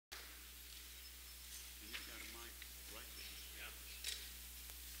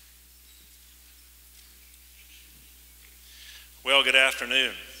Well, good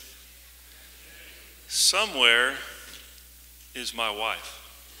afternoon. Somewhere is my wife.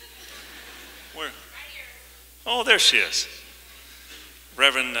 Where? Right here. Oh, there she is.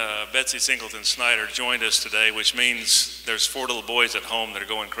 Reverend Betsy Singleton Snyder joined us today, which means there's 4 little boys at home that are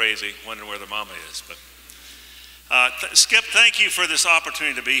going crazy, wondering where their mama is. But Skip, thank you for this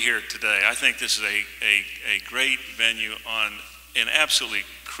opportunity to be here today. I think this is a great venue on an absolutely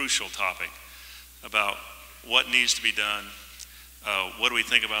crucial topic about what needs to be done, what do we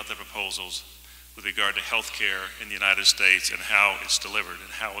think about the proposals with regard to health care in the United States and how it's delivered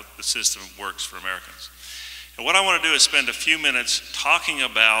and how the system works for Americans. And what I want to do is spend a few minutes talking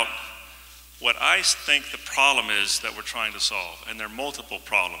about what I think the problem is that we're trying to solve, and there are multiple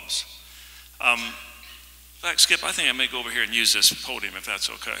problems. In fact, Skip, I think I may go over here and use this podium if that's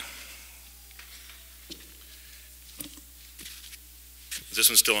okay. Is this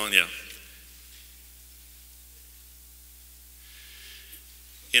one still on? Yeah.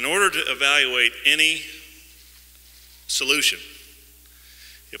 In order to evaluate any solution,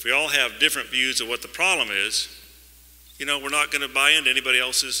 if we all have different views of what the problem is, you know, we're not going to buy into anybody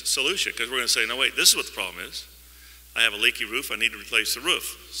else's solution because we're going to say, no, wait, this is what the problem is. I have a leaky roof, I need to replace the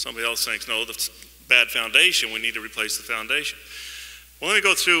roof. Somebody else thinks, no, that's bad foundation, we need to replace the foundation. Well, let me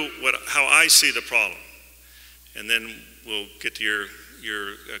go through how I see the problem, and then we'll get to your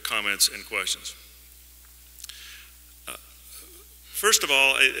comments and questions. First of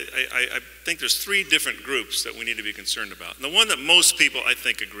all, I think there's 3 different groups that we need to be concerned about. And the one that most people, I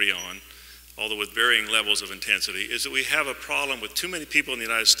think, agree on, although with varying levels of intensity, is that we have a problem with too many people in the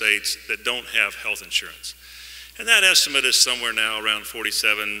United States that don't have health insurance. And that estimate is somewhere now around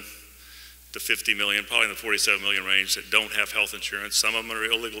 47 to 50 million, probably in the 47 million range, that don't have health insurance. Some of them are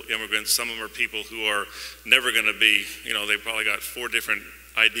illegal immigrants. Some of them are people who are never going to be, you know, they've probably got 4 different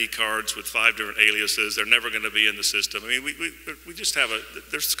ID cards with 5 different aliases. They're never going to be in the system. I mean, we just have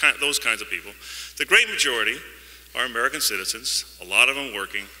there's those kinds of people. The great majority are American citizens, a lot of them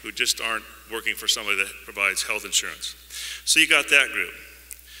working, who just aren't working for somebody that provides health insurance. So you got that group.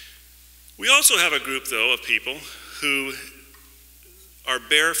 We also have a group, though, of people who are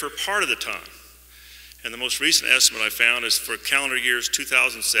bare for part of the time. And the most recent estimate I found is for calendar years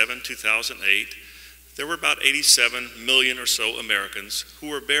 2007, 2008, there were about 87 million or so Americans who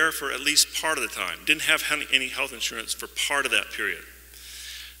were bare for at least part of the time, didn't have any health insurance for part of that period.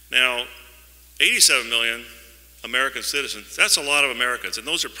 Now, 87 million American citizens, that's a lot of Americans, and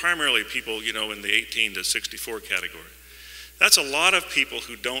those are primarily people, you know, in the 18 to 64 category. That's a lot of people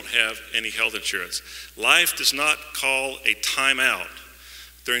who don't have any health insurance. Life does not call a timeout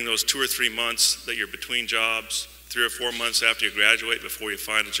during those 2 or 3 months that you're between jobs, 3 or 4 months after you graduate before you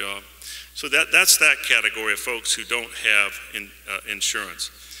find a job. So that's that category of folks who don't have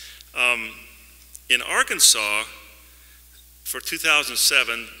insurance. In Arkansas, for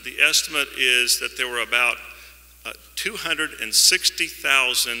 2007, the estimate is that there were about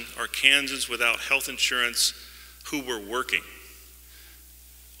 260,000 Arkansans without health insurance who were working.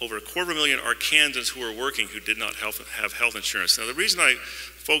 Over 250,000 Arkansans who were working who did not have health insurance. Now, the reason I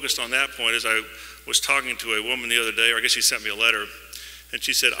focused on that point is I was talking to a woman the other day, or I guess she sent me a letter, and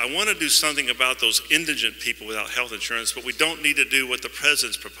she said, I want to do something about those indigent people without health insurance, but we don't need to do what the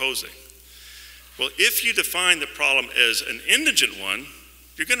president's proposing. Well, if you define the problem as an indigent one,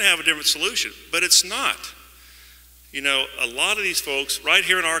 you're going to have a different solution, but it's not. You know, a lot of these folks right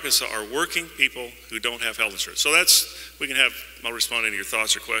here in Arkansas are working people who don't have health insurance. So we can have, I'll respond to your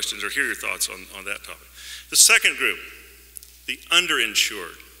thoughts or questions or hear your thoughts on that topic. The second group, the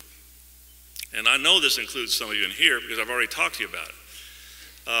underinsured. And I know this includes some of you in here because I've already talked to you about it.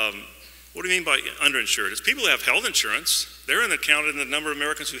 What do you mean by underinsured? It's people who have health insurance. They're counted in the number of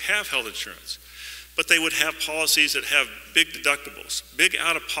Americans who have health insurance. But they would have policies that have big deductibles, big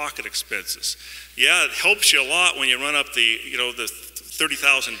out-of-pocket expenses. Yeah, it helps you a lot when you run up the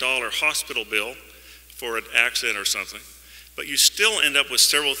 $30,000 hospital bill for an accident or something. But you still end up with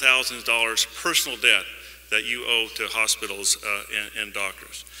several thousand dollars personal debt that you owe to hospitals and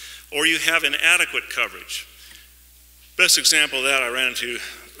doctors. Or you have inadequate coverage. Best example of that I ran into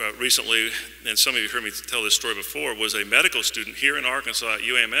recently, and some of you heard me tell this story before, was a medical student here in Arkansas at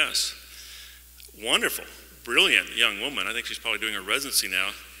UAMS. Wonderful, brilliant young woman. I think she's probably doing her residency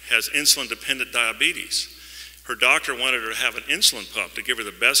now, has insulin-dependent diabetes. Her doctor wanted her to have an insulin pump to give her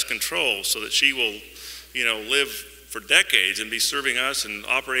the best control so that she will, you know, live for decades and be serving us and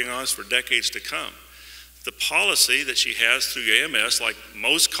operating on us for decades to come. The policy that she has through UAMS, like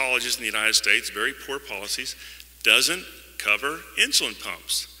most colleges in the United States, very poor policies, doesn't cover insulin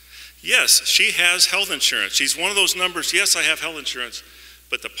pumps. Yes, she has health insurance. She's one of those numbers, yes, I have health insurance,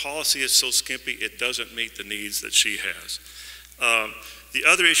 but the policy is so skimpy it doesn't meet the needs that she has. The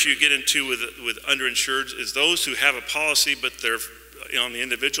other issue you get into with underinsureds is those who have a policy, but they're on the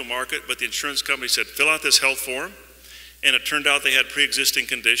individual market, but the insurance company said, fill out this health form, and it turned out they had pre-existing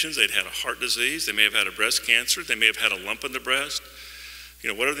conditions. They'd had a heart disease, they may have had a breast cancer, they may have had a lump in the breast,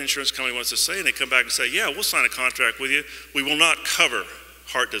 whatever the insurance company wants to say, and they come back and say, yeah, we'll sign a contract with you. We will not cover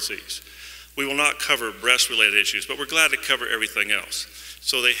heart disease. We will not cover breast-related issues, but we're glad to cover everything else.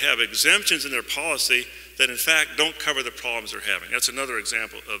 So they have exemptions in their policy that in fact don't cover the problems they're having. That's another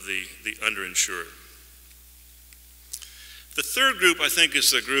example of the underinsured. The third group, I think,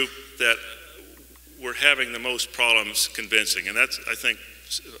 is the group that we're having the most problems convincing, and that's, I think,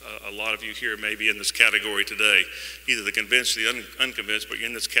 a lot of you here may be in this category today, either the convinced or the unconvinced, but you're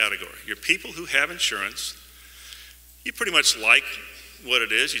in this category. You're people who have insurance. You pretty much like what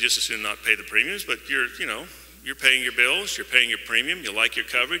it is. You just assume not pay the premiums, but you're paying your bills, you're paying your premium, you like your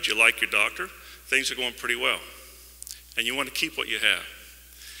coverage, you like your doctor. Things are going pretty well, and you want to keep what you have.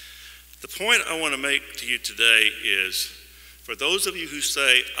 The point I want to make to you today is, for those of you who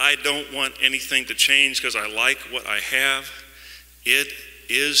say, I don't want anything to change because I like what I have, it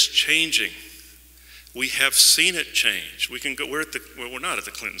is changing. We have seen it change. We can go, we're not at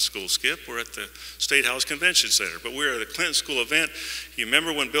the Clinton School, Skip, we're at the State House Convention Center, but we're at a Clinton School event. You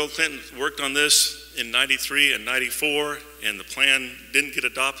remember when Bill Clinton worked on this in 93 and 94, and the plan didn't get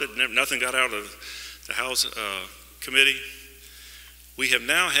adopted, nothing got out of the House committee? We have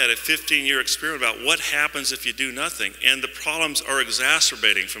now had a 15-year experiment about what happens if you do nothing, and the problems are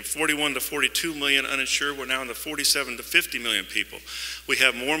exacerbating. From 41 to 42 million uninsured, we're now in the 47 to 50 million people. We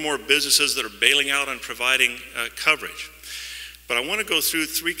have more and more businesses that are bailing out and providing coverage. But I want to go through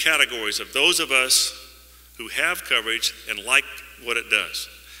three categories of those of us who have coverage and like what it does.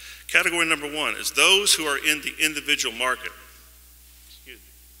 Category number one is those who are in the individual market.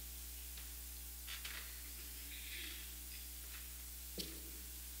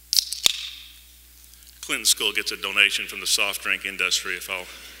 Clinton School gets a donation from the soft drink industry if I'll.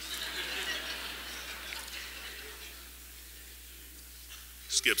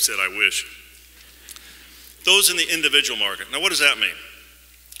 Skip said, I wish. Those in the individual market. Now, what does that mean?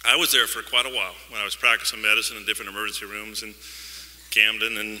 I was there for quite a while when I was practicing medicine in different emergency rooms in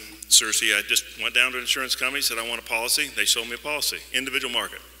Camden and Searcy. I just went down to an insurance company, said I want a policy. They sold me a policy, individual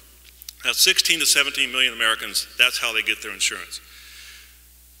market. Now, 16 to 17 million Americans, that's how they get their insurance.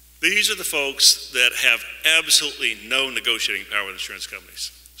 These are the folks that have absolutely no negotiating power with insurance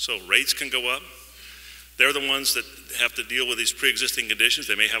companies. So rates can go up. They're the ones that have to deal with these pre-existing conditions.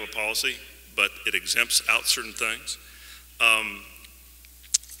 They may have a policy, but it exempts out certain things. A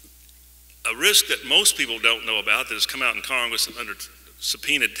risk that most people don't know about that has come out in Congress under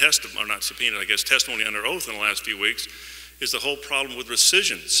subpoenaed testimony, or not subpoenaed, I guess, testimony under oath in the last few weeks, is the whole problem with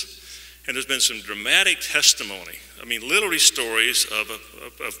rescissions. And there's been some dramatic testimony. I mean, literally stories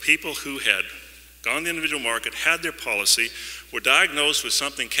of people who had gone to the individual market, had their policy, were diagnosed with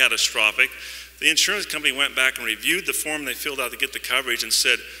something catastrophic. The insurance company went back and reviewed the form they filled out to get the coverage and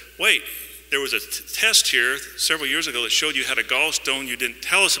said, wait, there was a test here several years ago that showed you had a gallstone. You didn't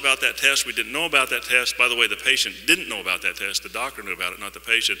tell us about that test. We didn't know about that test. By the way, the patient didn't know about that test. The doctor knew about it, not the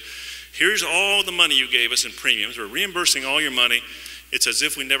patient. Here's all the money you gave us in premiums. We're reimbursing all your money. It's as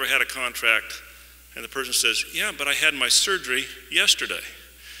if we never had a contract. And the person says, yeah, but I had my surgery yesterday.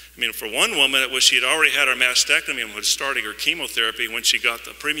 I mean, for one woman, it was she had already had her mastectomy and was starting her chemotherapy when she got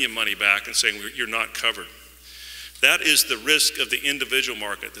the premium money back and saying, you're not covered. That is the risk of the individual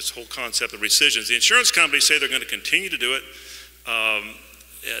market, this whole concept of rescissions. The insurance companies say they're going to continue to do it.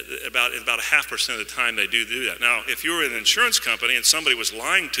 About 0.5% of the time they do that. Now, if you were an insurance company and somebody was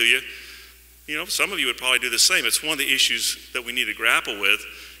lying to you, some of you would probably do the same. It's one of the issues that we need to grapple with,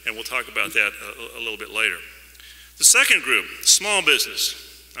 and we'll talk about that a little bit later. The second group, small business.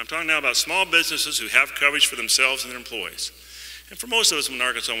 I'm talking now about small businesses who have coverage for themselves and their employees. And for most of us in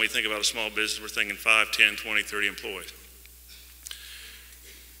Arkansas, when we think about a small business, we're thinking 5, 10, 20, 30 employees.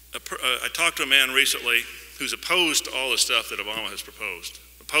 I talked to a man recently who's opposed to all the stuff that Obama has proposed,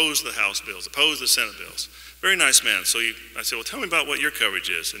 opposed the House bills, opposed the Senate bills. Very nice man. So I said, well, tell me about what your coverage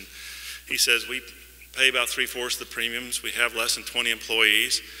is. And he says, we pay about 3/4 of the premiums. We have less than 20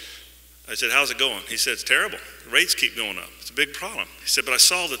 employees. I said, how's it going? He said, it's terrible. The rates keep going up. It's a big problem. He said, but I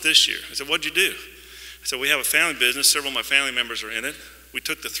solved it this year. I said, what'd you do? I said, we have a family business. Several of my family members are in it. We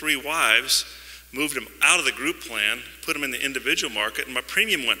took the 3 wives, moved them out of the group plan, put them in the individual market, and my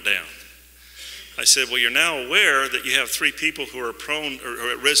premium went down. I said, well, you're now aware that you have 3 people who are prone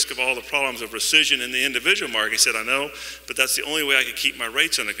or at risk of all the problems of rescission in the individual market. He said, I know, but that's the only way I can keep my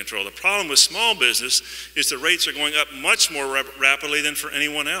rates under control. The problem with small business is the rates are going up much more rapidly than for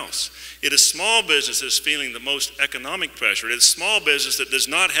anyone else. It is small business that is feeling the most economic pressure. It is small business that does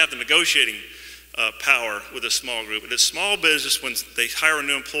not have the negotiating power with a small group. It is small business when they hire a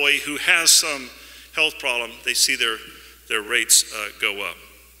new employee who has some health problem, they see their rates go up.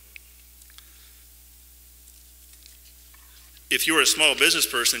 If you're a small business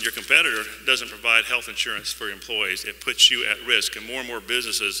person, your competitor doesn't provide health insurance for your employees. It puts you at risk, and more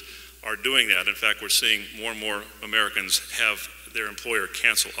businesses are doing that. In fact, we're seeing more and more Americans have their employer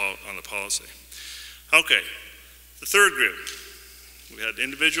cancel out on the policy. Okay, the third group. We had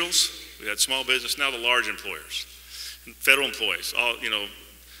individuals, we had small business, now the large employers, and federal employees. All, you know,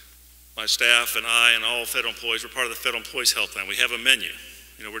 my staff and I and all federal employees, we're part of the Federal Employees Health Plan. We have a menu.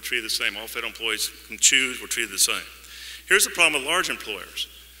 You know, we're treated the same. All federal employees can choose, we're treated the same. Here's the problem with large employers.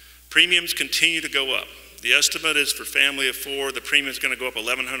 Premiums continue to go up. The estimate is for family of 4, the premium is going to go up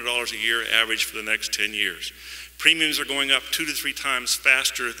 $1,100 a year average for the next 10 years. Premiums are going up 2 to 3 times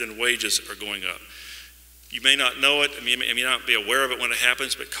faster than wages are going up. You may not know it, you may not be aware of it when it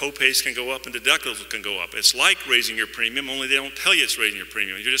happens, but co-pays can go up and deductibles can go up. It's like raising your premium, only they don't tell you it's raising your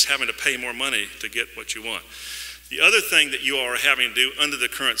premium. You're just having to pay more money to get what you want. The other thing that you are having to do under the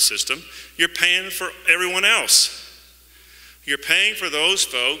current system, you're paying for everyone else. You're paying for those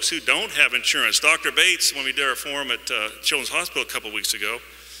folks who don't have insurance. Dr. Bates, when we did our forum at Children's Hospital a couple weeks ago,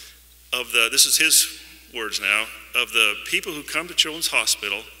 this is his words now, of the people who come to Children's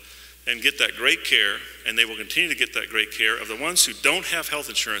Hospital and get that great care, and they will continue to get that great care, of the ones who don't have health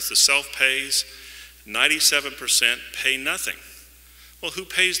insurance, the self-pays, 97% pay nothing. Well, who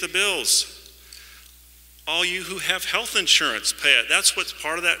pays the bills? All you who have health insurance pay it. That's what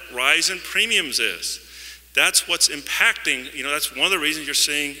part of that rise in premiums is. That's what's impacting, you know, that's one of the reasons you're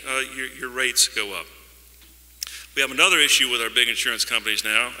seeing your rates go up. We have another issue with our big insurance companies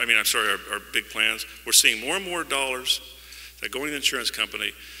now. I mean, I'm sorry, our big plans. We're seeing more and more dollars that are going to the insurance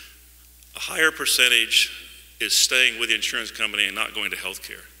company. A higher percentage is staying with the insurance company and not going to health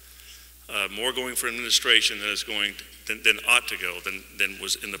care. More going for administration than is going than ought to go, than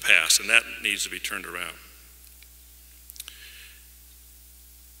was in the past, and that needs to be turned around.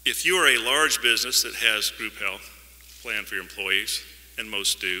 If you are a large business that has group health plan for your employees, and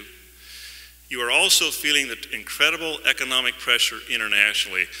most do, you are also feeling the incredible economic pressure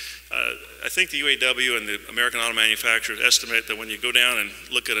internationally. I think the UAW and the American auto manufacturers estimate that when you go down and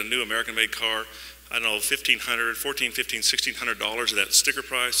look at a new American-made car, I don't know, $1,500, $1,400, $1,500, $1,600 of that sticker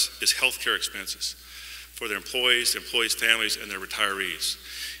price is health care expenses for their employees, families, and their retirees.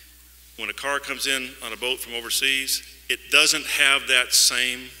 When a car comes in on a boat from overseas, it doesn't have that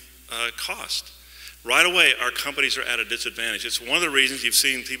same cost. Right away, our companies are at a disadvantage. It's one of the reasons you've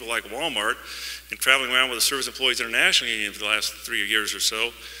seen people like Walmart and traveling around with the Service Employees International Union for the last 3 years or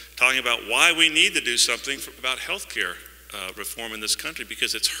so, talking about why we need to do something about health care reform in this country,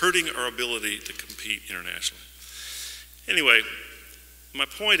 because it's hurting our ability to compete internationally. Anyway, my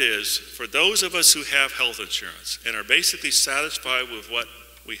point is, for those of us who have health insurance and are basically satisfied with what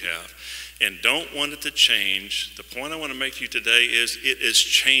we have and don't want it to change, the point I want to make to you today is it is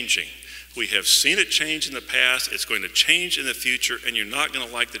changing. We have seen it change in the past, it's going to change in the future, and you're not going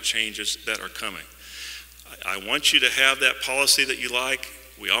to like the changes that are coming. I want you to have that policy that you like.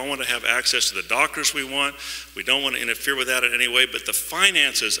 We all want to have access to the doctors we want. We don't want to interfere with that in any way, but the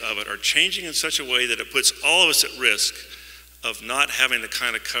finances of it are changing in such a way that it puts all of us at risk of not having the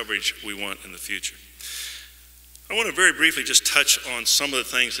kind of coverage we want in the future. I want to very briefly just touch on some of the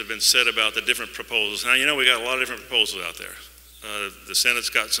things that have been said about the different proposals. Now, you know, we got a lot of different proposals out there. The Senate's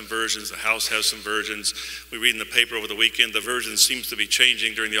got some versions, the House has some versions. We read in the paper over the weekend, the version seems to be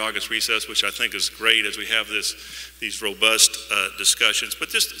changing during the August recess, which I think is great as we have these robust discussions. But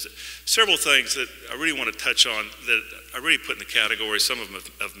just several things that I really want to touch on that I really put in the category, some of them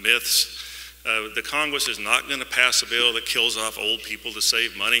of myths. The Congress is not going to pass a bill that kills off old people to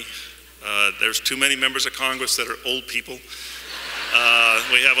save money. There's too many members of Congress that are old people.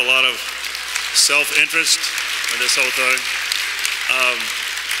 We have a lot of self-interest in this whole thing.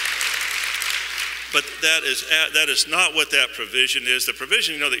 But that is not what that provision is. The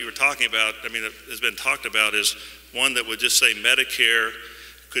provision, you know, that you were talking about, I mean, that has been talked about, is one that would just say Medicare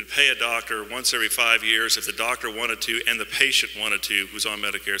could pay a doctor once every 5 years if the doctor wanted to and the patient wanted to, who's on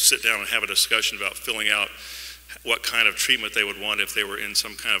Medicare, sit down and have a discussion about filling out what kind of treatment they would want if they were in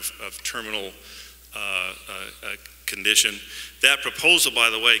some kind of terminal condition. That proposal, by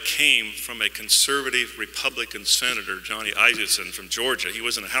the way, came from a conservative Republican senator, Johnny Isaacson from Georgia. He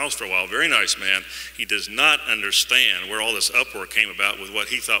was in the House for a while, very nice man. He does not understand where all this uproar came about with what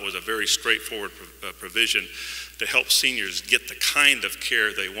he thought was a very straightforward provision to help seniors get the kind of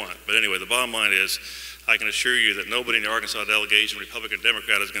care they want. But anyway, the bottom line is, I can assure you that nobody in the Arkansas delegation, Republican or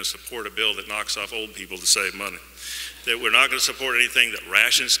Democrat, is going to support a bill that knocks off old people to save money. That we're not going to support anything that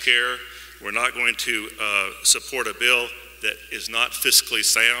rations care. We're not going to support a bill that is not fiscally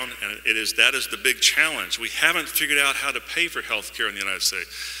sound, and that is the big challenge. We haven't figured out how to pay for health care in the United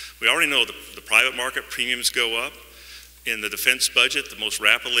States. We already know the private market premiums go up. In the defense budget, the most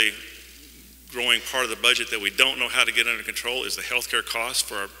rapidly growing part of the budget that we don't know how to get under control is the health care costs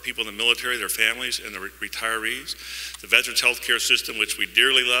for our people in the military, their families, and the retirees. The veterans health care system, which we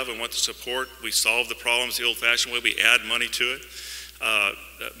dearly love and want to support, we solve the problems the old-fashioned way. We add money to it.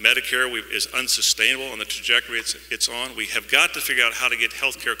 Medicare is unsustainable on the trajectory it's on. We have got to figure out how to get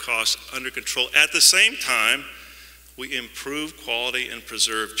health care costs under control. At the same time, we improve quality and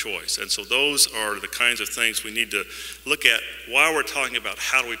preserve choice. And so those are the kinds of things we need to look at while we're talking about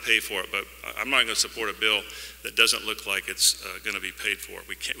how do we pay for it. But I'm not going to support a bill that doesn't look like it's going to be paid for.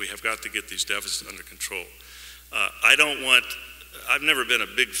 We have got to get these deficits under control. I've never been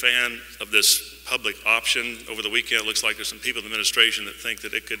a big fan of this public option. Over the weekend, it looks like there's some people in the administration that think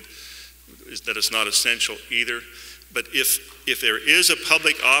that that it's not essential either. But if there is a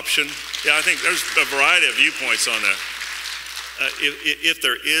public option, yeah, I think there's a variety of viewpoints on that. If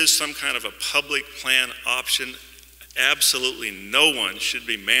there is some kind of a public plan option, absolutely no one should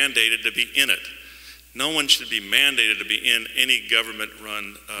be mandated to be in it. No one should be mandated to be in any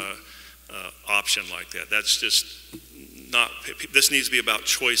government-run option like that. That's just not, this needs to be about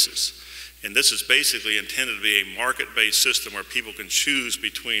choices. And this is basically intended to be a market-based system where people can choose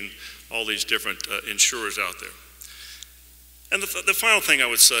between all these different insurers out there. And the final thing I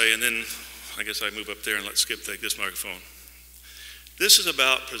would say, and then I guess I move up there and let Skip take this microphone. This is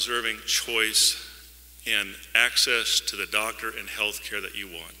about preserving choice and access to the doctor and health care that you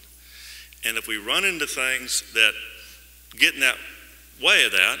want. And if we run into things that get in that way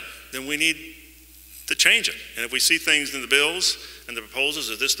of that, then we need to change it. And if we see things in the bills and the proposals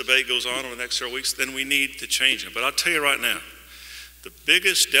as this debate goes on over the next several weeks, then we need to change it. But I'll tell you right now, the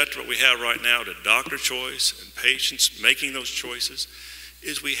biggest detriment we have right now to doctor choice and patients making those choices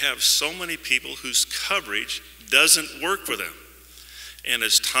is we have so many people whose coverage doesn't work for them. And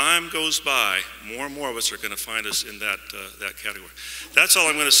as time goes by, more and more of us are going to find us in that category. That's all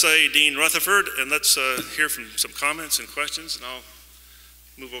I'm going to say, Dean Rutherford, and let's hear from some comments and questions, and I'll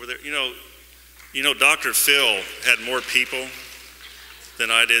move over there. You know, Dr. Phil had more people than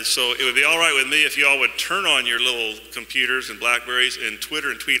I did, so it would be all right with me if you all would turn on your little computers and Blackberries and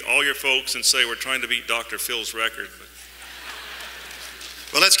Twitter and tweet all your folks and say we're trying to beat Dr. Phil's record.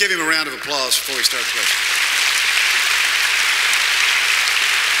 Well, let's give him a round of applause before we start the question.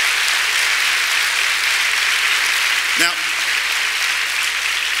 Now,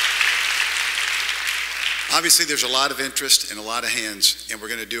 obviously there's a lot of interest and a lot of hands, and we're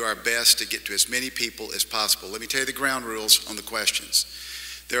going to do our best to get to as many people as possible. Let me tell you the ground rules on the questions.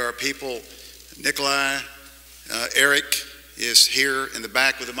 There are people, Nikolai, Eric is here in the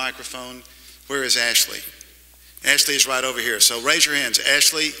back with a microphone. Where is Ashley? Ashley is right over here. So raise your hands.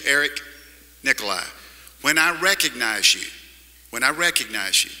 Ashley, Eric, Nikolai. When I recognize you,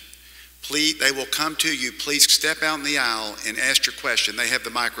 please, they will come to you. Please step out in the aisle and ask your question. They have the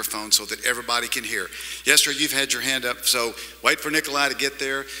microphone so that everybody can hear. Yes, sir, you've had your hand up, so wait for Nikolai to get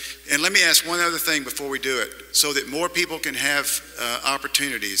there. And let me ask one other thing before we do it, so that more people can have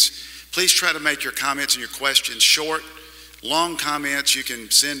opportunities. Please try to make your comments and your questions short. Long comments you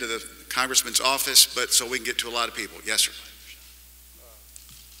can send to the Congressman's office, but so we can get to a lot of people. Yes, sir.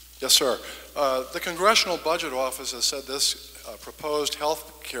 Yes, sir. The Congressional Budget Office has said this proposed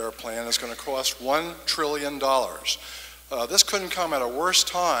health care plan is going to cost $1 trillion. This couldn't come at a worse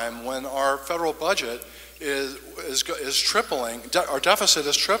time when our federal budget is tripling, our deficit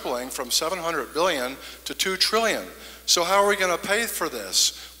is tripling from $700 billion to $2 trillion. So how are we going to pay for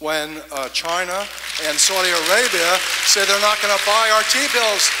this when China and Saudi Arabia say they're not going to buy our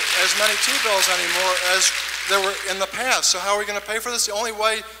T-bills, as many T-bills anymore as there were in the past? So how are we going to pay for this? The only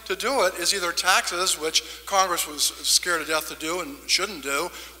way to do it is either taxes, which Congress was scared to death to do and shouldn't do,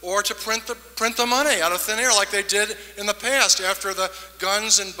 or to print the money out of thin air like they did in the past after the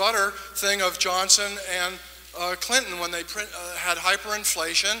guns and butter thing of Johnson and Clinton when they had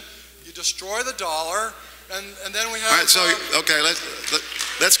hyperinflation. You destroy the dollar, and then we have... All right, so, okay,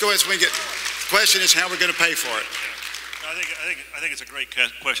 let's go as we get... The question is how we're going to pay for it. I think it's a great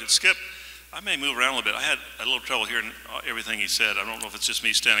question. Skip, I may move around a little bit. I had a little trouble hearing everything he said. I don't know if it's just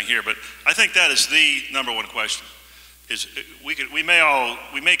me standing here, but I think that is the number one question. Is we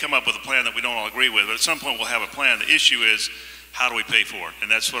may come up with a plan that we don't all agree with, but at some point we'll have a plan. The issue is, how do we pay for it? And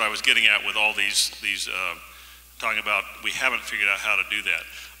that's what I was getting at with all these talking about, we haven't figured out how to do that.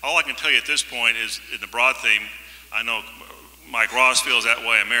 All I can tell you at this point is, in the broad theme, I know Mike Ross feels that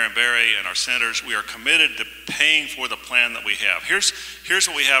way, and Marion Barry and our senators, we are committed to paying for the plan that we have. Here's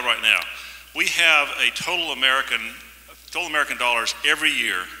what we have right now. We have a total American dollars every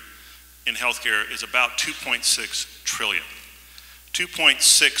year in healthcare is about 2.6 trillion.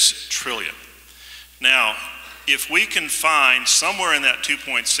 2.6 trillion. Now, if we can find somewhere in that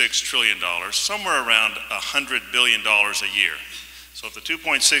 $2.6 trillion, somewhere around $100 billion a year. So if the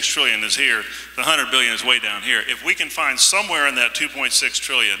 2.6 trillion is here, the 100 billion is way down here. If we can find somewhere in that 2.6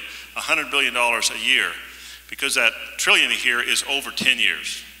 trillion, $100 billion a year, because that trillion a year is over 10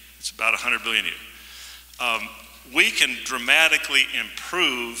 years. It's about 100 billion a year. We can dramatically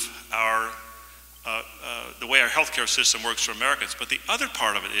improve our the way our healthcare system works for Americans. But the other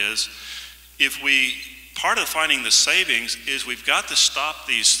part of it is, part of finding the savings is we've got to stop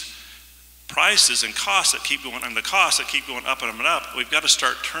these prices and costs that keep going, and the costs that keep going up and up and up. We've got to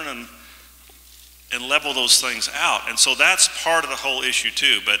start turning and level those things out. And so that's part of the whole issue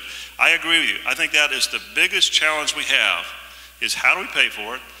too. But I agree with you. I think that is the biggest challenge we have, is how do we pay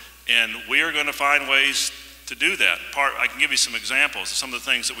for it? And we are going to find ways to do that. I can give you some examples of some of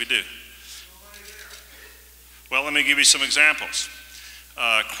the things that we do. Well, let me give you some examples.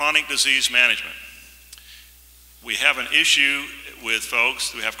 Chronic disease management. We have an issue with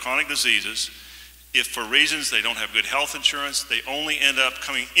folks who have chronic diseases. If for reasons they don't have good health insurance, they only end up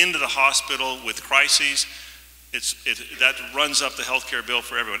coming into the hospital with crises, that runs up the health care bill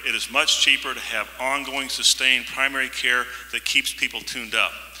for everyone. It is much cheaper to have ongoing, sustained primary care that keeps people tuned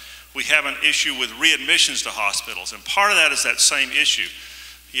up. We have an issue with readmissions to hospitals, and part of that is that same issue.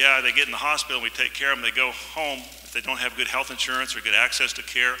 Yeah, they get in the hospital, we take care of them, they go home. If they don't have good health insurance or good access to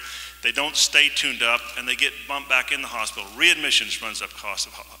care, they don't stay tuned up, and they get bumped back in the hospital. Readmissions runs up cost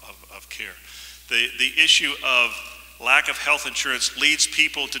of care. The issue of lack of health insurance leads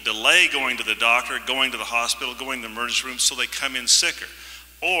people to delay going to the doctor, going to the hospital, going to the emergency room, so they come in sicker.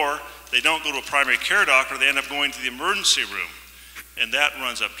 Or they don't go to a primary care doctor, they end up going to the emergency room, and that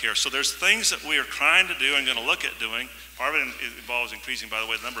runs up care. So there's things that we are trying to do and going to look at doing. Part of it involves increasing, by the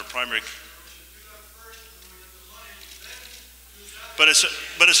way, the number of primary. But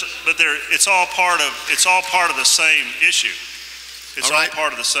it's all part of the same issue. It's all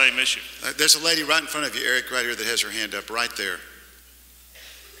part of the same issue. There's a lady right in front of you, Eric, right here, that has her hand up right there.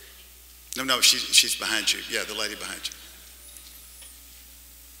 No, she's behind you. Yeah, the lady behind you.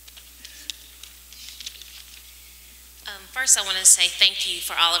 First, I want to say thank you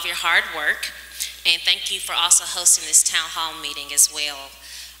for all of your hard work, and thank you for also hosting this town hall meeting as well.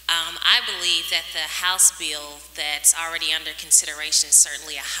 I believe that the House bill that's already under consideration is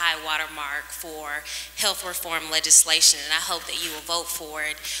certainly a high watermark for health reform legislation, and I hope that you will vote for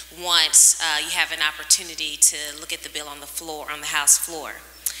it once you have an opportunity to look at the bill on the floor, on the House floor.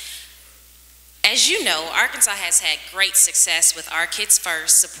 As you know, Arkansas has had great success with Our Kids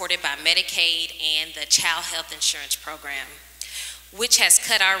First, supported by Medicaid and the Child Health Insurance Program, which has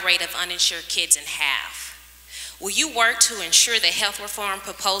cut our rate of uninsured kids in half. Will you work to ensure that health reform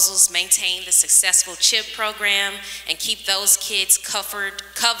proposals maintain the successful CHIP program and keep those kids covered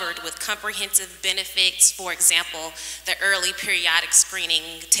with comprehensive benefits, for example, the early periodic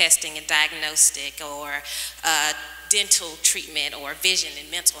screening, testing, and diagnostic, or dental treatment, or vision and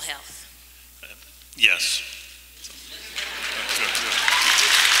mental health? Yes.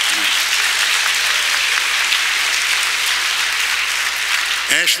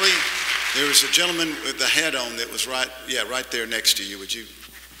 Ashley, there was a gentleman with the hat on that was right there next to you. Would you?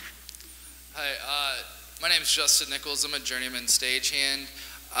 Hi, my name is Justin Nichols. I'm a journeyman stagehand.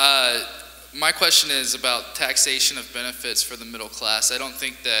 My question is about taxation of benefits for the middle class. I don't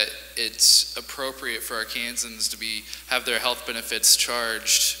think that it's appropriate for Arkansans to have their health benefits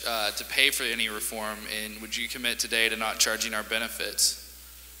charged to pay for any reform. And would you commit today to not charging our benefits?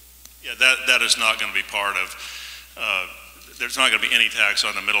 Yeah, that is not going to be part of. There's not going to be any tax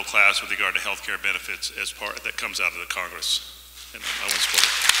on the middle class with regard to health care benefits as part that comes out of the Congress. And I won't support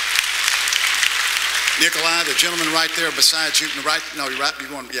it. Nikolai, the gentleman right there beside you. Right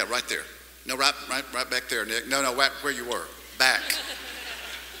there. No, right back there, Nick. No, right where you were. Back.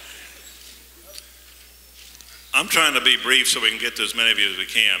 I'm trying to be brief so we can get to as many of you as we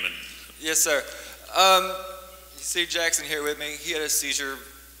can. Yes, sir. You see Jackson here with me. He had a seizure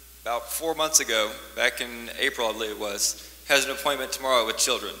about 4 months ago, back in April, I believe it was. Has an appointment tomorrow with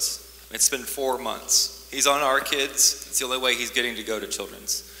Children's. It's been 4 months. He's on our kids. It's the only way he's getting to go to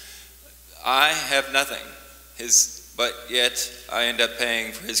Children's. I have nothing. But yet I end up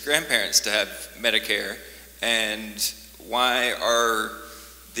paying for his grandparents to have Medicare. And why are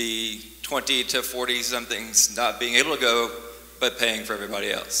the 20 to 40 somethings not being able to go, but paying for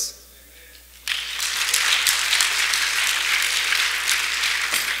everybody else?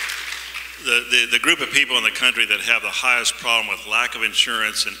 The group of people in the country that have the highest problem with lack of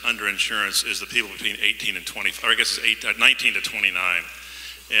insurance and underinsurance is the people between 18 and 20, or I guess it's 19 to 29.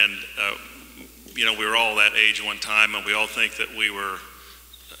 And you know, we were all that age one time, and we all think that we were,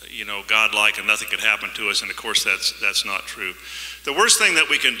 you know, godlike and nothing could happen to us, and of course that's not true. The worst thing that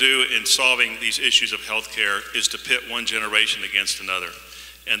we can do in solving these issues of health care is to pit one generation against another.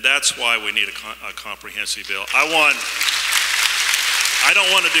 And that's why we need a comprehensive bill. I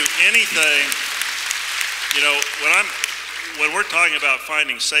don't want to do anything, you know, when we're talking about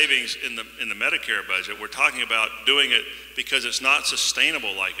finding savings in the Medicare budget, we're talking about doing it because it's not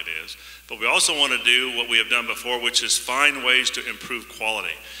sustainable like it is. But we also want to do what we have done before, which is find ways to improve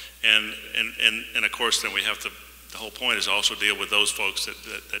quality. And of course, then we have to, the whole point is also deal with those folks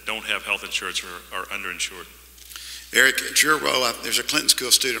that don't have health insurance or are underinsured. Eric, it's your row. There's a Clinton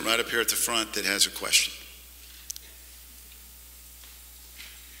School student right up here at the front that has a question.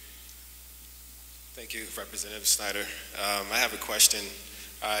 Thank you, Representative Snyder. I have a question.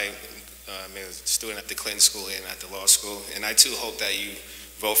 I'm a student at the Clinton School and at the law school, and I too hope that you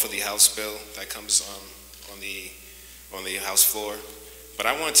vote for the House bill that comes on the House floor. But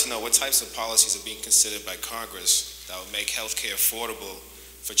I want to know what types of policies are being considered by Congress that will make health care affordable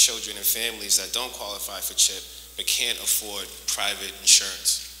for children and families that don't qualify for CHIP but can't afford private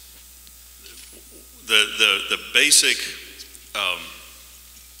insurance. The basic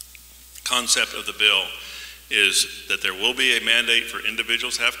concept of the bill is that there will be a mandate for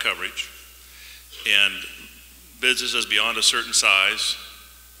individuals to have coverage, and businesses beyond a certain size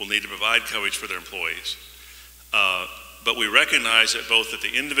will need to provide coverage for their employees. But we recognize that both at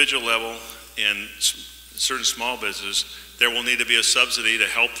the individual level and certain small businesses, there will need to be a subsidy to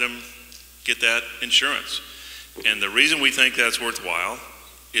help them get that insurance. And the reason we think that's worthwhile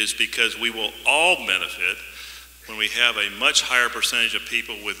is because we will all benefit when we have a much higher percentage of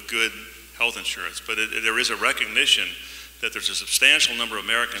people with good health insurance. But there is a recognition that there's a substantial number of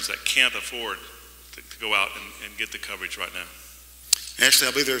Americans that can't afford to go out and get the coverage right now. Ashley,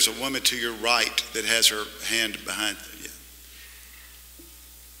 I believe there's a woman to your right that has her hand behind you.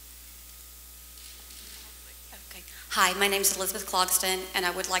 Okay. Hi, my name is Elizabeth Clogston, and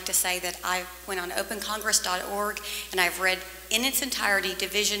I would like to say that I went on opencongress.org and I've read in its entirety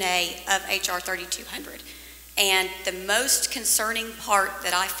Division A of H.R. 3200. And the most concerning part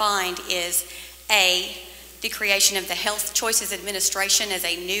that I find is A, the creation of the Health Choices Administration as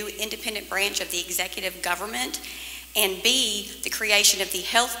a new independent branch of the executive government, and B, the creation of the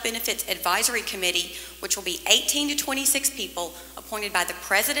Health Benefits Advisory Committee, which will be 18 to 26 people appointed by the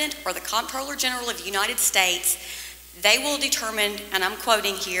President or the Comptroller General of the United States. They will determine, and I'm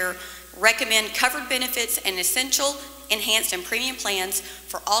quoting here, recommend covered benefits and essential, enhanced, and premium plans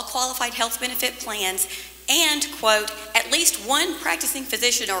for all qualified health benefit plans, and, quote, at least one practicing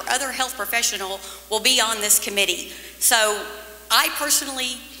physician or other health professional will be on this committee. So I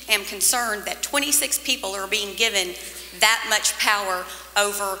personally am concerned that 26 people are being given that much power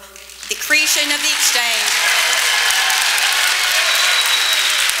over the creation of the exchange.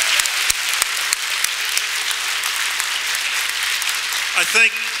 I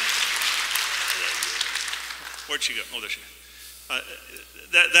think, where'd she go? Oh, there she goes.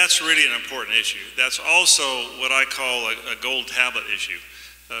 That's really an important issue. That's also what I call a gold tablet issue.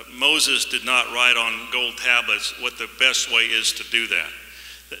 Moses did not write on gold tablets what the best way is to do that.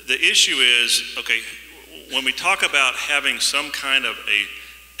 The issue is, okay, when we talk about having some kind of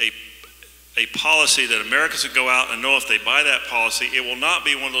a policy that Americans can go out and know if they buy that policy, it will not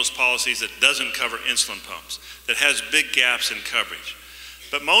be one of those policies that doesn't cover insulin pumps, that has big gaps in coverage.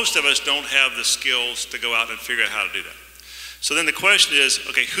 But most of us don't have the skills to go out and figure out how to do that. So then the question is,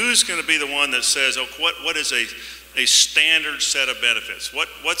 okay, who's going to be the one that says, oh, what is a standard set of benefits?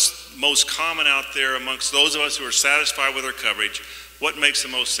 What's most common out there amongst those of us who are satisfied with our coverage? What makes the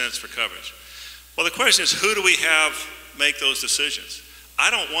most sense for coverage? Well, the question is, who do we have make those decisions? I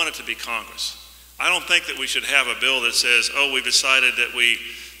don't want it to be Congress. I don't think that we should have a bill that says, oh, we've decided that we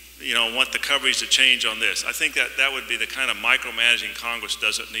want the coverage to change on this. I think that would be the kind of micromanaging Congress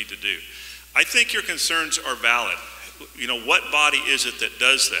doesn't need to do. I think your concerns are valid. What body is it that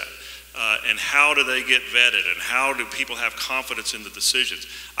does that? And how do they get vetted? And how do people have confidence in the decisions?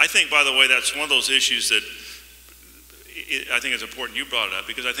 I think, by the way, that's one of those issues that I think it's important you brought it up,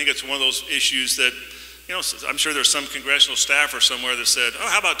 because I think it's one of those issues that, you know, I'm sure there's some congressional staffer somewhere that said, oh,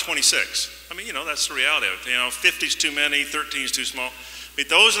 how about 26? I mean, you know, that's the reality of it. You know, 50's too many, 13's too small. I mean,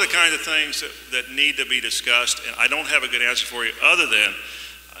 those are the kind of things that need to be discussed, and I don't have a good answer for you other than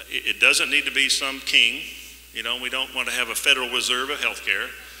it doesn't need to be some king. You know, we don't want to have a Federal Reserve of healthcare.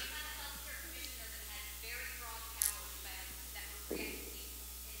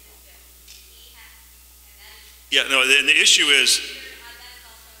 Yeah, no, and the issue is,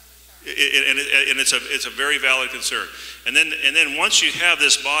 and it's a very valid concern. And then once you have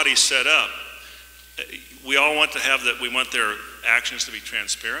this body set up, we all want to have that. We want their actions to be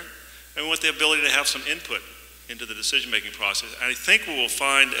transparent, and we want the ability to have some input into the decision-making process. And I think we will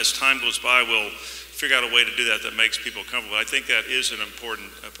find as time goes by, we'll figure out a way to do that makes people comfortable. I think that is an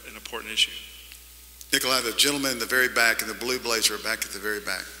important issue. Nikolai, the gentleman in the very back in the blue blazer, back at the very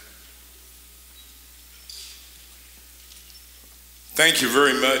back. Thank you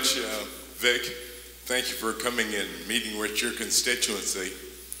very much, Vic. Thank you for coming and meeting with your constituency.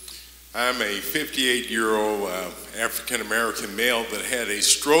 I'm a 58-year-old African-American male that had a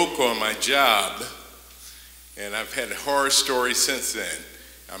stroke on my job, and I've had a horror story since then.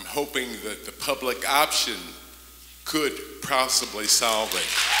 I'm hoping that the public option could possibly solve it.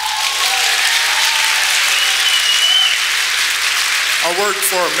 I worked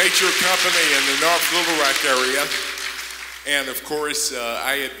for a major company in the North Little Rock area, and of course,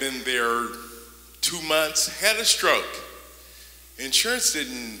 I had been there 2 months, had a stroke. Insurance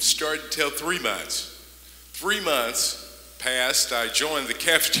didn't start until 3 months. 3 months passed, I joined the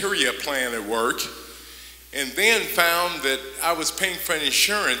cafeteria plan at work, and then found that I was paying for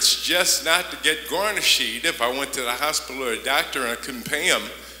insurance just not to get garnished if I went to the hospital or a doctor and I couldn't pay them,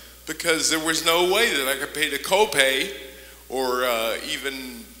 because there was no way that I could pay the copay or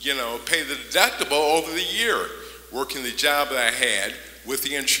even, you know, pay the deductible over the year, working the job that I had with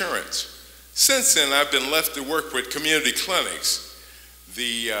the insurance. Since then, I've been left to work with community clinics.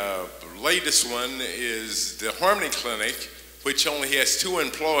 The latest one is the Harmony Clinic, which only has 2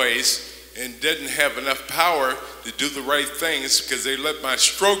 employees and didn't have enough power to do the right things because they let my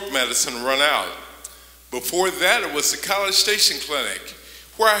stroke medicine run out. Before that, it was the College Station Clinic,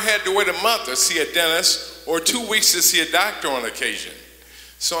 where I had to wait a month to see a dentist or 2 weeks to see a doctor on occasion.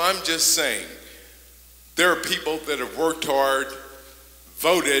 So I'm just saying, there are people that have worked hard,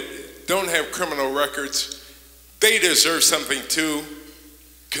 voted, don't have criminal records. They deserve something too.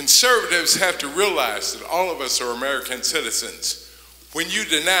 Conservatives have to realize that all of us are American citizens. When you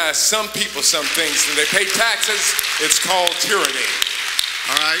deny some people some things and they pay taxes, it's called tyranny.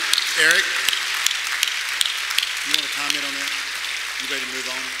 All right, Eric, you want to comment on that? You ready to move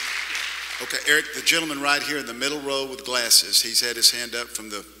on? Okay, Eric, the gentleman right here in the middle row with glasses, he's had his hand up from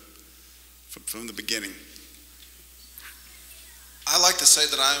the beginning. I like to say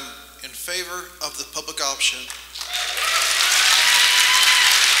that I'm in favor of the public option.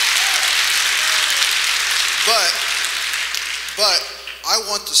 But I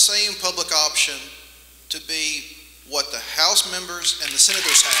want the same public option to be what the House members and the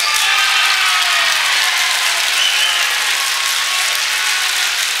senators have.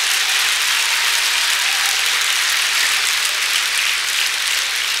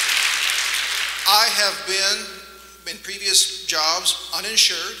 I have been in previous jobs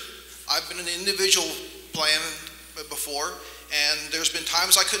uninsured. I've been in an individual plan before, and there's been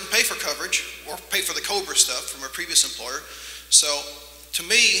times I couldn't pay for coverage or pay for the COBRA stuff from a previous employer. So to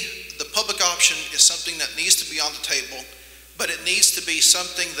me, the public option is something that needs to be on the table, but it needs to be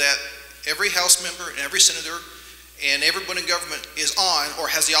something that every House member and every senator and everyone in government is on or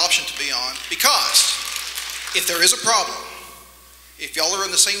has the option to be on, because if there is a problem, if y'all are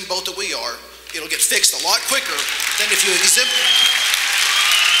in the same boat that we are, it'll get fixed a lot quicker than if you exempt it.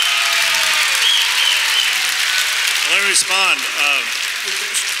 Let me respond.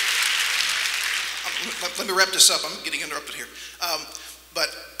 Let me wrap this up. I'm getting interrupted here.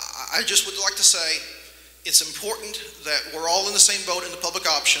 But I just would like to say it's important that we're all in the same boat in the public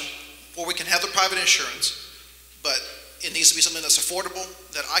option, or we can have the private insurance, but it needs to be something that's affordable,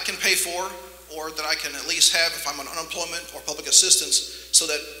 that I can pay for, or that I can at least have if I'm on unemployment or public assistance, so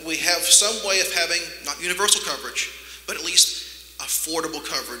that we have some way of having, not universal coverage, but at least affordable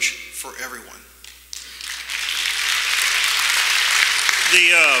coverage for everyone.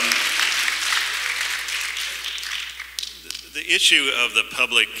 The issue of the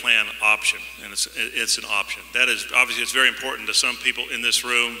public plan option, and it's an option. That is, obviously, it's very important to some people in this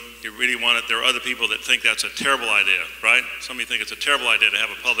room. You really want it. There are other people that think that's a terrible idea, right? Some of you think it's a terrible idea to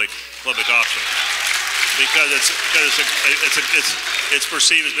have a public option because it's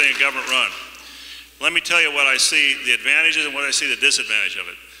perceived as being a government run. Let me tell you what I see the advantages and what I see the disadvantage of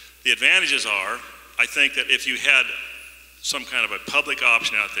it. The advantages are, I think that if you had some kind of a public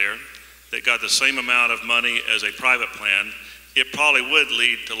option out there that got the same amount of money as a private plan, it probably would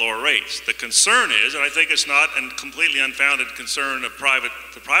lead to lower rates. The concern is, and I think it's not a completely unfounded concern of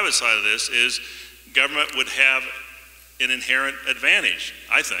the private side of this, is government would have an inherent advantage,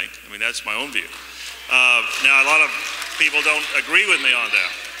 I think. I mean, that's my own view. Now, a lot of people don't agree with me on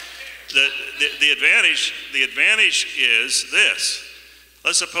that. The advantage is this.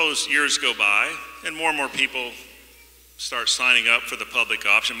 Let's suppose years go by and more people start signing up for the public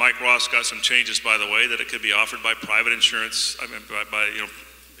option. Mike Ross got some changes, by the way, that it could be offered by private insurance. I mean,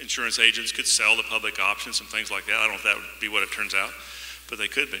 insurance agents could sell the public option, some things like that. I don't know if that would be what it turns out, but they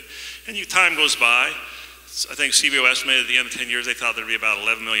could be. And time goes by. I think CBO estimated at the end of 10 years they thought there'd be about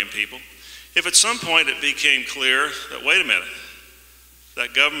 11 million people. If at some point it became clear that, wait a minute,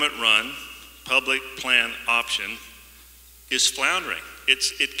 that government-run public plan option is floundering.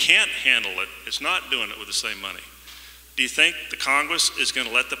 It can't handle it. It's not doing it with the same money. Do you think the Congress is going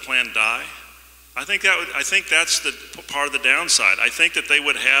to let the plan die? I think that's the part of the downside. I think that they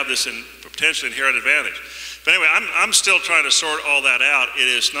would have this potentially inherent advantage. But anyway, I'm still trying to sort all that out. It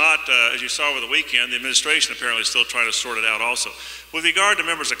is not, as you saw over the weekend, the administration apparently is still trying to sort it out also. With regard to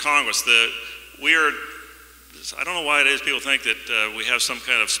members of Congress, I don't know why it is people think that we have some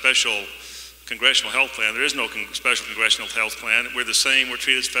kind of special congressional health plan. There is no special congressional health plan. We're the same. We're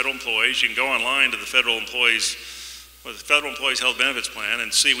treated as federal employees. You can go online to the Federal Employees Health Benefits Plan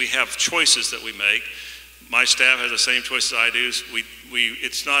and see we have choices that we make. My staff has the same choices I do.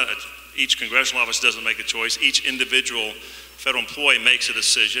 It's not each congressional office doesn't make a choice. Each individual federal employee makes a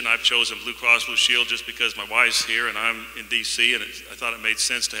decision. I've chosen Blue Cross Blue Shield just because my wife's here and I'm in D.C. and I thought it made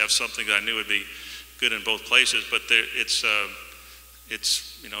sense to have something that I knew would be good in both places. But it's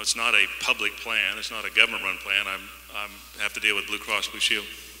not a public plan. It's not a government-run plan. I have to deal with Blue Cross Blue Shield.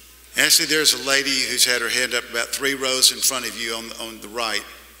 Ashley, there's a lady who's had her hand up about 3 rows in front of you on the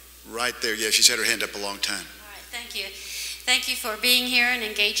right there. Yeah, she's had her hand up a long time. All right, thank you. Thank you for being here and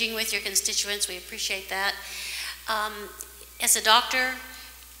engaging with your constituents. We appreciate that. As a doctor,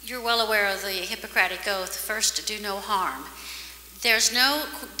 you're well aware of the Hippocratic Oath, first do no harm. There's no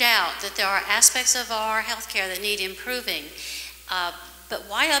doubt that there are aspects of our healthcare that need improving, but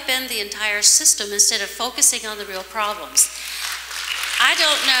why upend the entire system instead of focusing on the real problems? I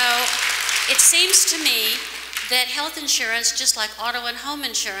don't know. It seems to me that health insurance, just like auto and home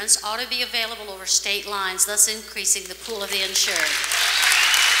insurance, ought to be available over state lines, thus increasing the pool of the insured.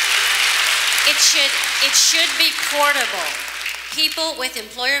 It should be portable. People with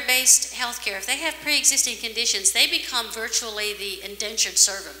employer-based health care, if they have pre-existing conditions, they become virtually the indentured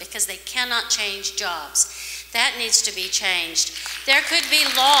servant because they cannot change jobs. That needs to be changed. There could be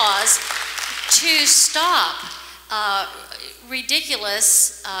laws to stop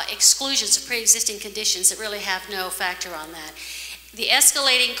ridiculous exclusions of pre-existing conditions that really have no factor on that. The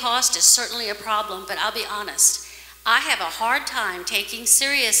escalating cost is certainly a problem, but I'll be honest, I have a hard time taking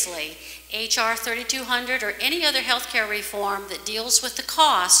seriously HR 3200 or any other healthcare reform that deals with the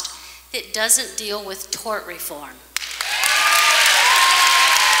cost that doesn't deal with tort reform.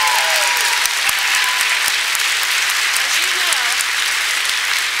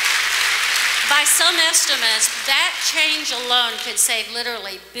 By some estimates, that change alone could save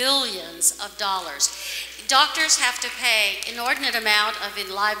literally billions of dollars. Doctors have to pay an inordinate amount of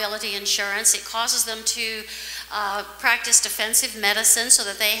liability insurance. It causes them to practice defensive medicine so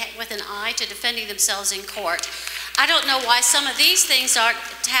that they, with an eye to defending themselves in court. I don't know why some of these things aren't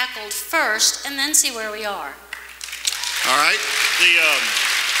tackled first and then see where we are. All right.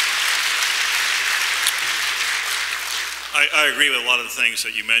 I agree with a lot of the things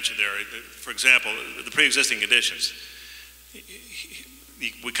that you mentioned there. For example, the pre-existing conditions.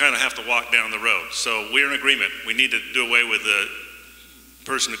 We kind of have to walk down the road. So we're in agreement. We need to do away with the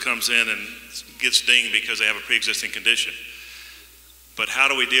person who comes in and gets dinged because they have a pre-existing condition. But how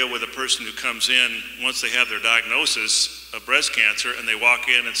do we deal with a person who comes in once they have their diagnosis of breast cancer and they walk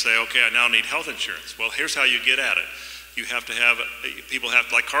in and say, okay, I now need health insurance? Well, here's how you get at it. You have to have, people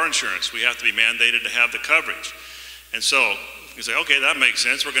have, like car insurance, we have to be mandated to have the coverage. And so you say, okay, that makes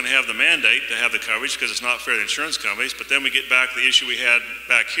sense. We're going to have the mandate to have the coverage because it's not fair to insurance companies. But then we get back to the issue we had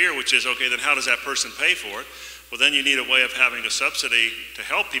back here, which is, okay, then how does that person pay for it? Well, then you need a way of having a subsidy to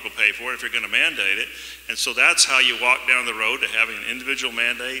help people pay for it if you're going to mandate it. And so that's how you walk down the road to having an individual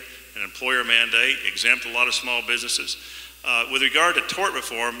mandate, an employer mandate, exempt a lot of small businesses. With regard to tort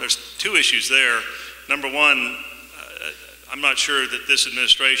reform, there's 2 issues there. Number one, I'm not sure that this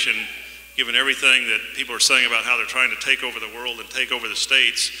administration, given everything that people are saying about how they're trying to take over the world and take over the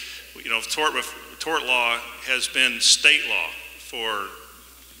states, you know, tort tort law has been state law for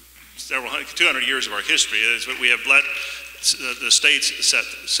 200 years of our history. We have let the states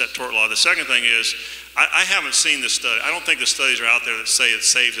set tort law. The second thing is, I haven't seen the study. I don't think the studies are out there that say it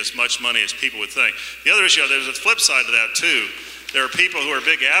saves as much money as people would think. The other issue, there's a flip side to that too. There are people who are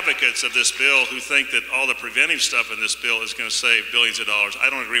big advocates of this bill who think that all the preventive stuff in this bill is going to save billions of dollars. I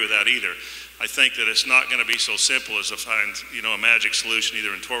don't agree with that either. I think that it's not going to be so simple as to find, a magic solution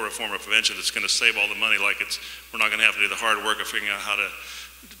either in tort reform or prevention that's going to save all the money. We're not going to have to do the hard work of figuring out how to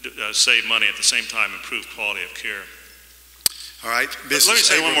save money at the same time improve quality of care. All right. Let me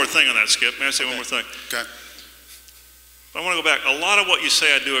say one more thing on that, Skip. May I say one more thing? Okay. I want to go back. A lot of what you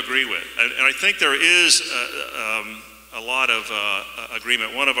say I do agree with. And I think there is a lot of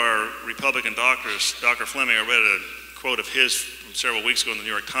agreement. One of our Republican doctors, Dr. Fleming, I read a quote of his from several weeks ago in the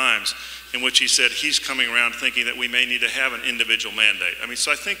New York Times, in which he said he's coming around thinking that we may need to have an individual mandate.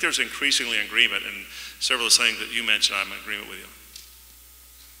 So I think there's increasingly agreement, and several of the things that you mentioned, I'm in agreement with you.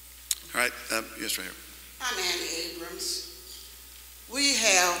 All right. Yes, right here. I'm Annie Abrams. We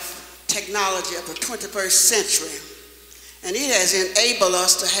have technology of the 21st century, and it has enabled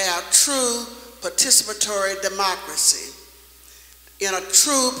us to have true participatory democracy. In a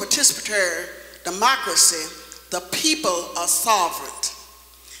true participatory democracy, the people are sovereign.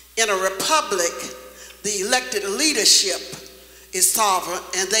 In a republic, the elected leadership is sovereign,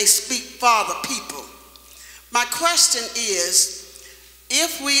 and they speak for the people. My question is,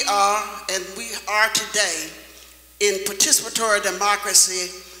 if we are, and we are today, in participatory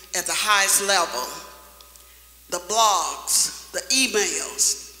democracy at the highest level, the blogs, the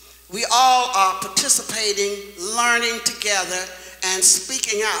emails, we all are participating, learning together, and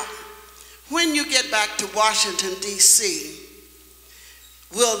speaking out. When you get back to Washington, D.C.,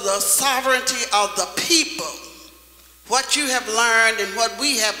 will the sovereignty of the people, what you have learned and what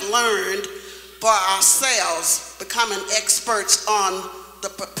we have learned for ourselves, becoming experts on the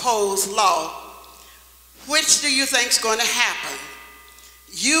proposed law, which do you think is going to happen?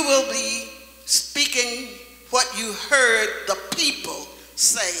 You will be speaking what you heard the people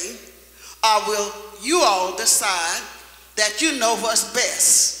say, or will you all decide that you know what's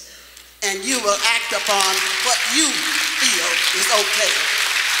best and you will act upon what you feel is okay?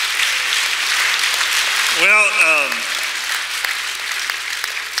 Well,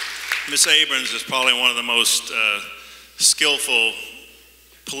 Ms. Abrams is probably one of the most skillful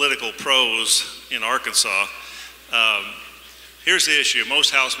political pros in Arkansas. Here's the issue.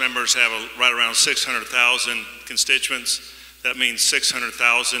 Most House members have right around 600,000 constituents. That means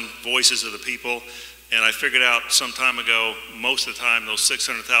 600,000 voices of the people. And I figured out some time ago, most of the time, those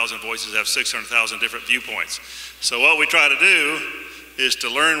 600,000 voices have 600,000 different viewpoints. So what we try to do is to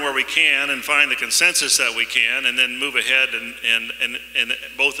learn where we can and find the consensus that we can, and then move ahead and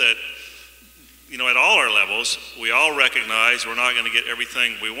both at, at all our levels, we all recognize we're not going to get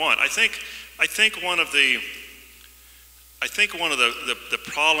everything we want. I think one of the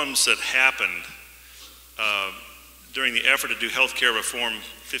problems that happened during the effort to do health care reform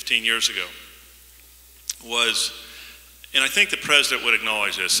 15 years ago was, and I think the president would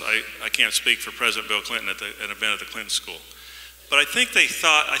acknowledge this, I can't speak for President Bill Clinton at an event at the Clinton School, but I think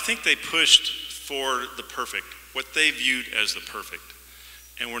they pushed for the perfect, what they viewed as the perfect,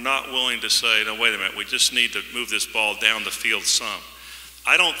 and were not willing to say, no, wait a minute, we just need to move this ball down the field some.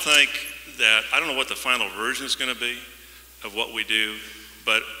 I don't know what the final version is going to be of what we do,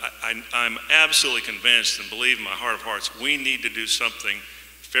 but I'm absolutely convinced and believe in my heart of hearts, we need to do something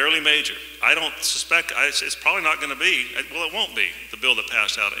fairly major. I don't suspect, it's probably not going to be, well, it won't be the bill that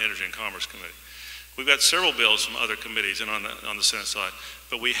passed out of Energy and Commerce Committee. We've got several bills from other committees and on the Senate side,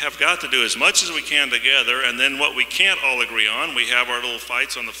 but we have got to do as much as we can together, and then what we can't all agree on, we have our little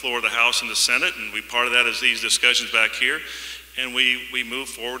fights on the floor of the House and the Senate, and part of that is these discussions back here, and we move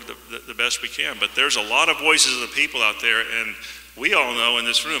forward the best we can. But there's a lot of voices of the people out there, and we all know in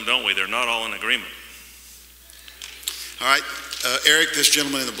this room, don't we, they're not all in agreement. All right, Eric, this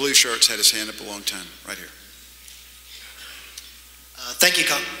gentleman in the blue shirt's had his hand up a long time, right here. Thank you,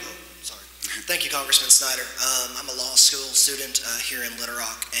 Congressman Snyder. I'm a law school student here in Little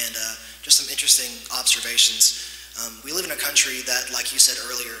Rock, and just some interesting observations. We live in a country that, like you said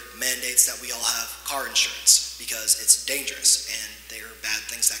earlier, mandates that we all have car insurance because it's dangerous and there are bad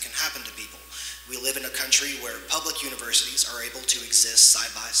things that can happen to people. We live in a country where public universities are able to exist side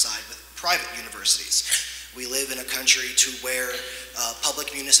by side with private universities. We live in a country to where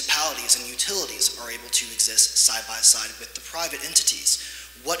public municipalities and utilities are able to exist side by side with the private entities.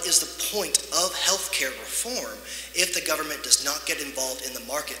 What is the point of healthcare reform if the government does not get involved in the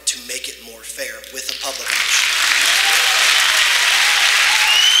market to make it more fair with a public option?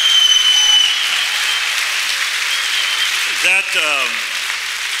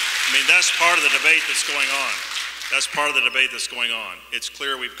 I mean, that's part of the debate that's going on. That's part of the debate that's going on. It's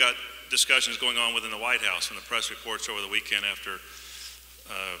clear we've got discussions going on within the White House and the press reports over the weekend after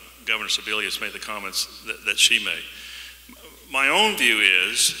Governor Sebelius made the comments that she made. My own view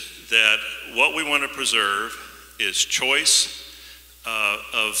is that what we want to preserve is choice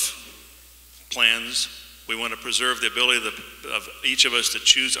of plans. We want to preserve the ability of each of us to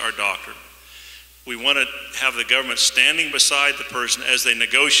choose our doctor. We want to have the government standing beside the person as they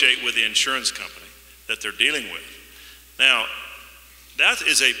negotiate with the insurance company that they're dealing with. Now, that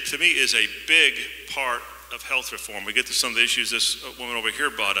to me is a big part of health reform. We get to some of the issues this woman over here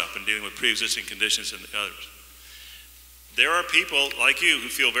brought up in dealing with pre-existing conditions and others. There are people like you who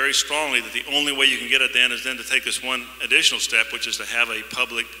feel very strongly that the only way you can get it then is then to take this one additional step, which is to have a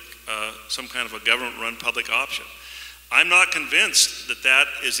public, some kind of a government-run public option. I'm not convinced that that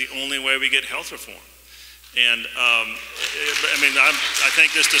is the only way we get health reform. And I mean, I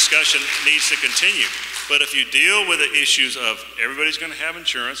think this discussion needs to continue. But if you deal with the issues of everybody's going to have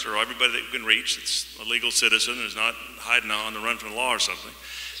insurance, or everybody that you can reach that's a legal citizen and is not hiding on the run from the law or something,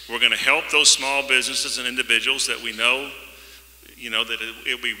 we're going to help those small businesses and individuals that we know, that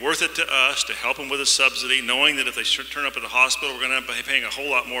it'll be worth it to us to help them with a subsidy, knowing that if they turn up at the hospital, we're going to be paying a whole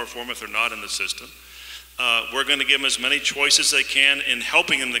lot more for them if they're not in the system. We're going to give them as many choices as they can in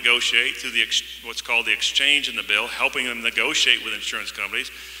helping them negotiate through what's called the exchange in the bill, helping them negotiate with insurance companies.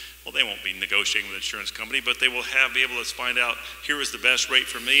 Well, they won't be negotiating with an insurance company, but they will be able to find out, here is the best rate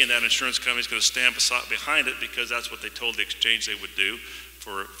for me, and that insurance company is going to stand behind it because that's what they told the exchange they would do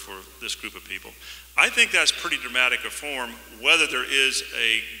for this group of people. I think that's pretty dramatic reform, whether there is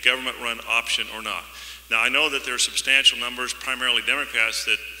a government-run option or not. Now, I know that there are substantial numbers, primarily Democrats,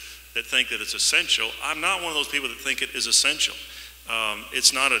 that think that it's essential. I'm not one of those people that think it is essential.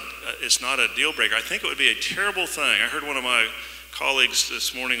 It's not a deal breaker. I think it would be a terrible thing. I heard one of my colleagues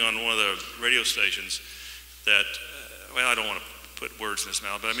this morning on one of the radio stations that, well, I don't want to put words in his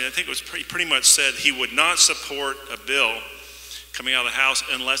mouth, but I mean, I think it was pretty much said he would not support a bill coming out of the House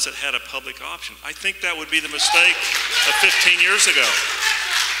unless it had a public option. I think that would be the mistake of 15 years ago.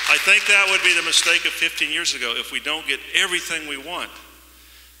 I think that would be the mistake of 15 years ago. If we don't get everything we want,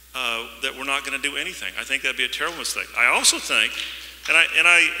 that we're not going to do anything. I think that'd be a terrible mistake. I also think, and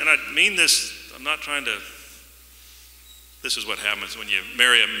I mean this, I'm not trying to, this is what happens when you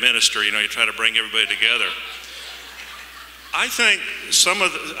marry a minister, you try to bring everybody together. I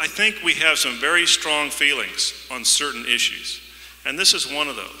think we have some very strong feelings on certain issues, and this is one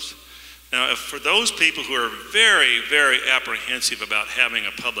of those. Now, for those people who are very, very apprehensive about having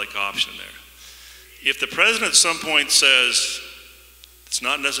a public option there, if the president at some point says, it's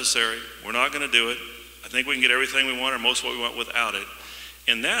not necessary, we're not going to do it, I think we can get everything we want or most of what we want without it,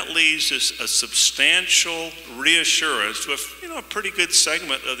 and that leaves us a substantial reassurance to a pretty good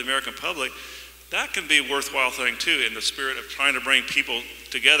segment of the American public, that can be a worthwhile thing too, in the spirit of trying to bring people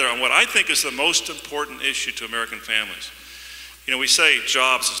together on what I think is the most important issue to American families. We say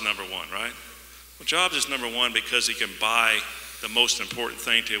jobs is number one, right? Well, jobs is number one because you can buy the most important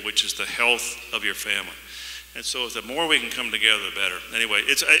thing to you, which is the health of your family. And so the more we can come together, the better. Anyway,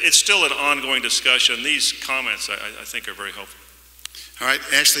 it's still an ongoing discussion. These comments, I think, are very helpful. All right,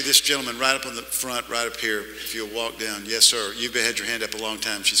 Ashley, this gentleman right up on the front, right up here, if you'll walk down. Yes, sir. You've had your hand up a long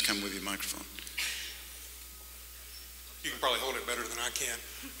time. She's coming with your microphone. You can probably hold it better than I can.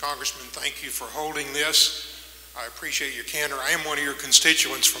 Congressman, thank you for holding this. I appreciate your candor. I am one of your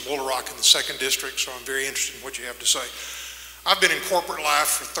constituents from Little Rock in the 2nd District, so I'm very interested in what you have to say. I've been in corporate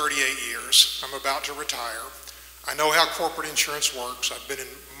life for 38 years. I'm about to retire. I know how corporate insurance works. I've been in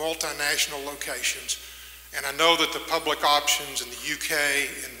multinational locations, and I know that the public options in the UK,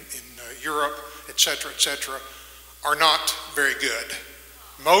 in Europe, et cetera, are not very good.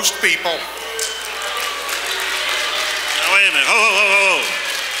 Most people... Now, wait a minute. Ho.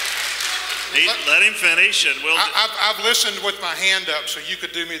 Let him finish, and we'll... I've listened with my hand up, so you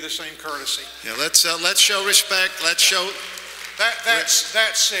could do me the same courtesy. Yeah, let's show respect. Let's show...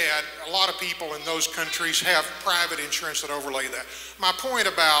 That said, a lot of people in those countries have private insurance that overlay that. My point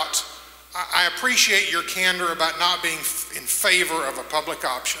about, I appreciate your candor about not being in favor of a public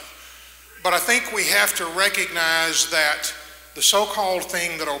option, but I think we have to recognize that the so-called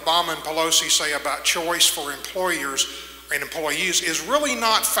thing that Obama and Pelosi say about choice for employers and employees is really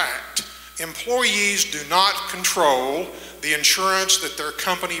not fact. Employees do not control the insurance that their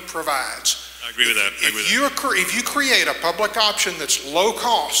company provides. I agree with that. If you create a public option that's low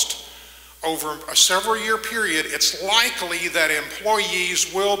cost over a several-year period, it's likely that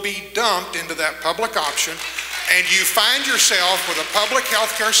employees will be dumped into that public option, and you find yourself with a public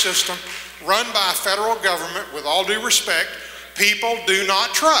health care system run by a federal government, with all due respect, people do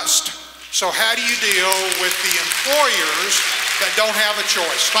not trust. So how do you deal with the employers that don't have a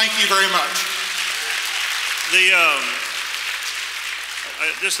choice? Thank you very much.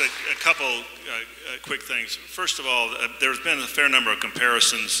 Just a couple quick things. First of all, there's been a fair number of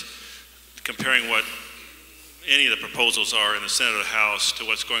comparisons comparing what any of the proposals are in the Senate or the House to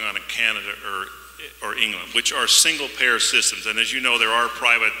what's going on in Canada or England, which are single-payer systems. And as you know, there are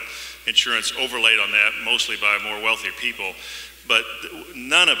private insurance overlaid on that, mostly by more wealthier people. But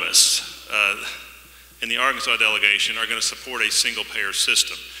none of us in the Arkansas delegation are going to support a single-payer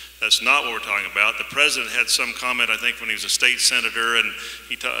system. That's not what we're talking about. The president had some comment, I think, when he was a state senator, and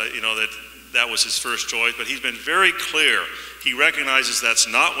he, that was his first choice. But he's been very clear. He recognizes that's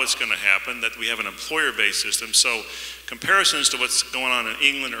not what's going to happen, that we have an employer-based system. So comparisons to what's going on in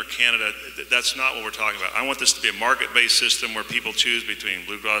England or Canada, that's not what we're talking about. I want this to be a market-based system where people choose between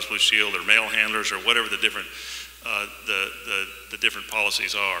Blue Cross Blue Shield or mail handlers or whatever the different the different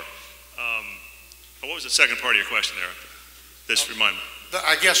policies are. What was the second part of your question there? This remind me.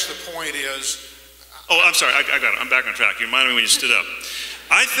 I guess the point is... Oh, I'm sorry, I got it. I'm back on track. You reminded me when you stood up.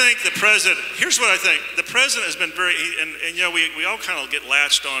 I think the president, here's what I think. The president has been very, and you know, we all kind of get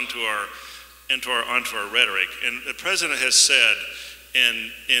latched onto our rhetoric. And the president has said,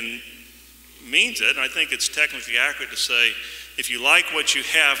 and means it, and I think it's technically accurate to say, if you like what you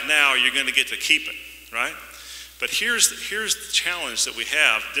have now, you're going to get to keep it, right? But here's the challenge that we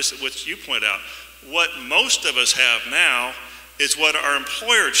have, just what you point out. What most of us have now is what our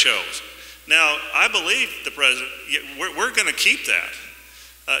employer chose. Now, I believe the president, we're going to keep that.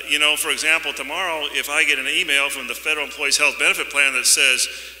 You know, for example, tomorrow, if I get an email from the Federal Employees Health Benefit Plan that says,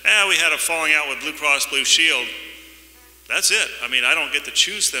 we had a falling out with Blue Cross Blue Shield, that's it. I mean, I don't get to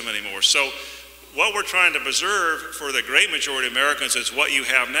choose them anymore. So what we're trying to preserve for the great majority of Americans is what you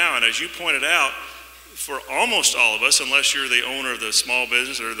have now. And as you pointed out, for almost all of us, unless you're the owner of the small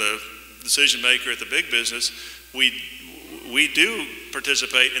business or the decision maker at the big business, we do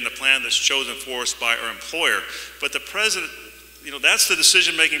participate in the plan that's chosen for us by our employer. But the president, you know, that's the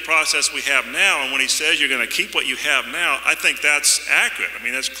decision-making process we have now, and when he says you're going to keep what you have now, I think that's accurate. I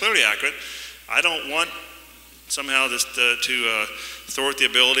mean, that's clearly accurate. I don't want somehow this to thwart the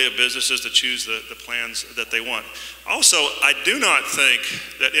ability of businesses to choose the plans that they want. Also, I do not think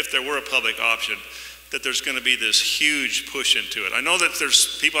that if there were a public option, that there's going to be this huge push into it. I know that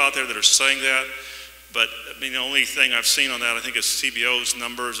there's people out there that are saying that, but I mean, the only thing I've seen on that, I think, is CBO's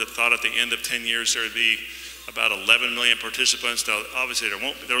numbers that thought at the end of 10 years there would be about 11 million participants. Now, obviously,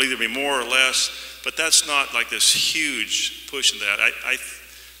 there'll either be more or less, but that's not like this huge push in that.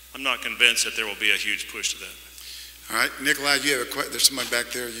 I'm not convinced that there will be a huge push to that. All right, Nikolai, you have a question. There's someone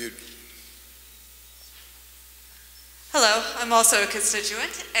back there. Hello, I'm also a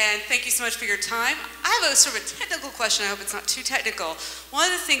constituent, and thank you so much for your time. I have a sort of a technical question. I hope it's not too technical. One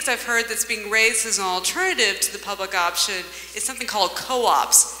of the things I've heard that's being raised as an alternative to the public option is something called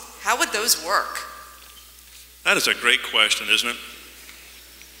co-ops. How would those work? That is a great question, isn't it?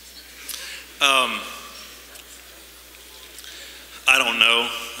 I don't know.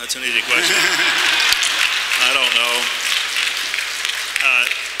 That's an easy question. I don't know.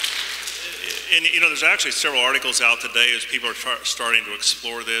 And you know, there's actually several articles out today as people are starting to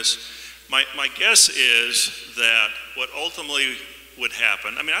explore this. My guess is that what ultimately would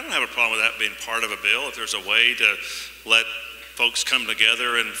happen, I mean, I don't have a problem with that being part of a bill. If there's a way to let folks come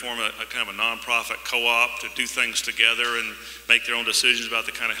together and form a kind of a nonprofit co-op to do things together and make their own decisions about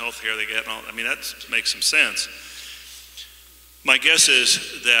the kind of health care they get, and all, I mean, that makes some sense. My guess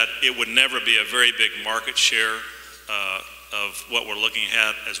is that it would never be a very big market share of what we're looking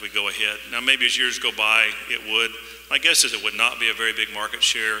at as we go ahead. Now, maybe as years go by, it would. My guess is it would not be a very big market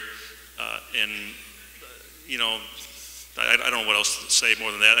share. And, you know, I don't know what else to say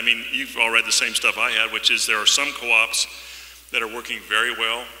more than that. I mean, you've all read the same stuff I had, which is there are some co-ops that are working very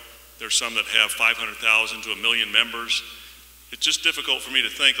well. There's some that have 500,000 to 1 million members. It's just difficult for me to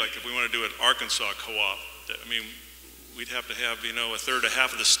think, like, if we want to do an Arkansas co-op, I mean, we'd have to have, you know, a third to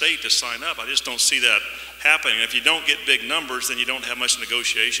half of the state to sign up. I just don't see that happening. If you don't get big numbers, then you don't have much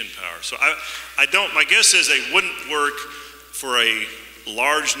negotiation power. So my guess is they wouldn't work for a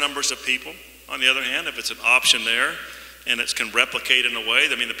large numbers of people. On the other hand, if it's an option there and it can replicate in a way,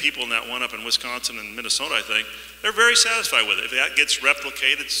 I mean, the people in that one up in Wisconsin and Minnesota, I think, they're very satisfied with it. If that gets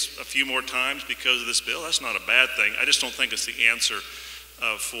replicated a few more times because of this bill, that's not a bad thing. I just don't think it's the answer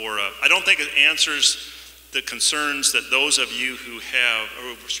I don't think it answers the concerns that those of you who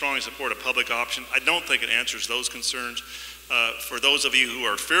strongly support a public option, I don't think it answers those concerns. For those of you who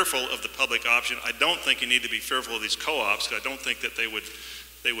are fearful of the public option, I don't think you need to be fearful of these co-ops, because I don't think that they would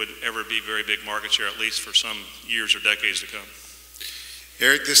ever be very big market share, at least for some years or decades to come.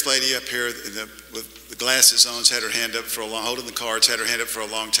 Eric, this lady up here with the glasses on has had her hand up for a long, holding the cards, had her hand up for a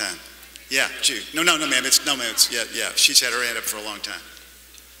long time. Yeah, Jude. No, ma'am. Yeah. She's had her hand up for a long time.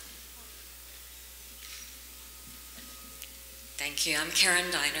 Thank you. I'm Karen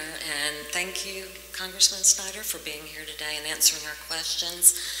Diner, and thank you, Congressman Snyder, for being here today and answering our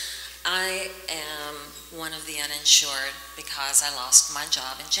questions. I am one of the uninsured because I lost my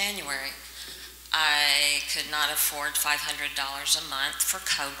job in January. I could not afford $500 a month for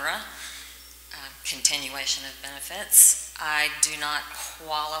COBRA, continuation of benefits. I do not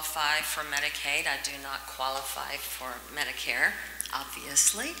qualify for Medicaid. I do not qualify for Medicare,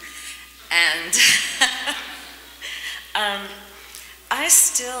 obviously. And I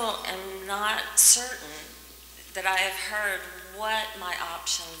still am not certain that I have heard what my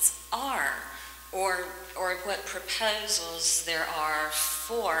options are or what proposals there are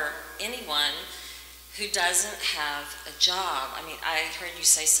for anyone who doesn't have a job. I mean, I heard you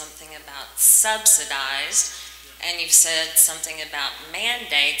say something about subsidized, and you've said something about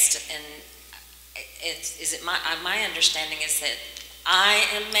mandates, and my understanding is that I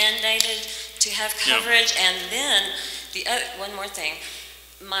am mandated to have coverage, and then one more thing.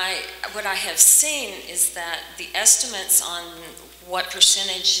 What I have seen is that the estimates on what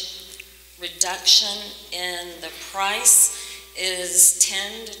percentage reduction in the price is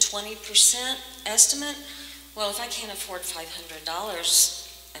 10 to 20% estimate. Well, if I can't afford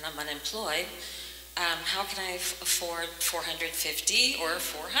 $500 and I'm unemployed, how can I afford $450 or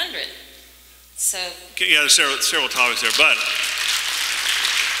 $400? So yeah, there's several topics there, but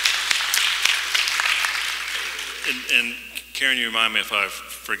and Karen, you remind me if I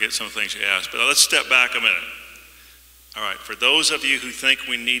forget some of the things you asked, but let's step back a minute. All right, for those of you who think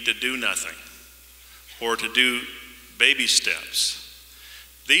we need to do nothing or to do baby steps,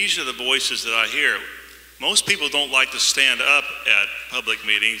 these are the voices that I hear. Most people don't like to stand up at public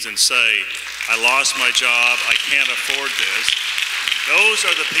meetings and say, I lost my job, I can't afford this. Those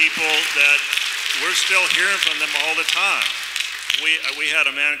are the people that we're still hearing from them all the time. We had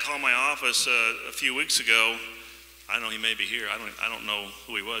a man call my office a few weeks ago. I know he may be here. I don't know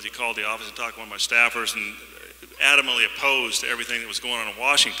who he was. He called the office and talked to one of my staffers and adamantly opposed to everything that was going on in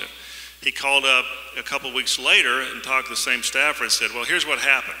Washington. He called up a couple weeks later and talked to the same staffer and said, well, here's what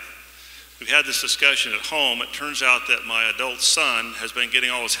happened. We've had this discussion at home. It turns out that my adult son has been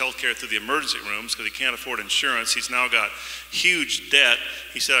getting all his health care through the emergency rooms because he can't afford insurance. He's now got huge debt.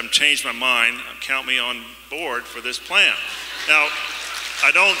 He said, I've changed my mind. Count me on board for this plan. Now,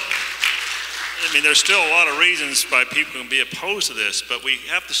 there's still a lot of reasons why people can be opposed to this, but we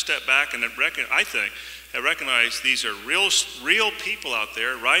have to step back and recognize these are real people out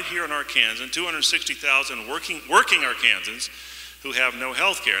there right here in Arkansas, 260,000 working Arkansans who have no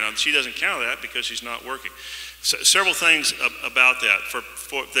health care. Now, she doesn't count that because she's not working. So, several things about that.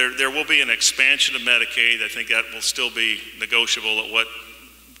 There will be an expansion of Medicaid. I think that will still be negotiable at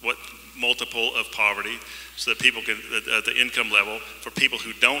what multiple of poverty, so that people can, at the income level, for people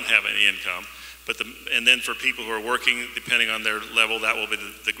who don't have any income. And then for people who are working, depending on their level, that will be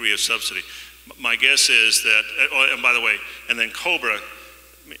the degree of subsidy. My guess is that, and by the way, and then COBRA,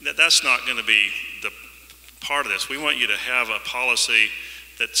 that's not going to be the part of this. We want you to have a policy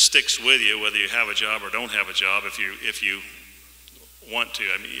that sticks with you, whether you have a job or don't have a job, if you want to.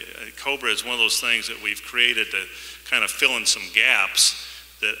 I mean, COBRA is one of those things that we've created to kind of fill in some gaps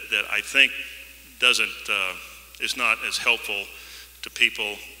that I think is not as helpful to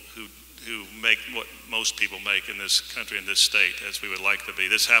people who make what most people make in this country, in this state, as we would like to be.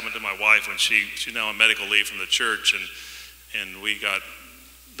 This happened to my wife when she's now on medical leave from the church, and we got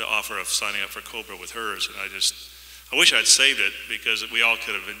the offer of signing up for COBRA with hers, and I wish I'd saved it because we all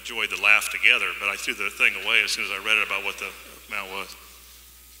could have enjoyed the laugh together, but I threw the thing away as soon as I read it about what the amount was.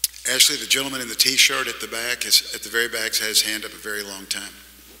 Ashley, the gentleman in the T-shirt at the very back, has his hand up a very long time.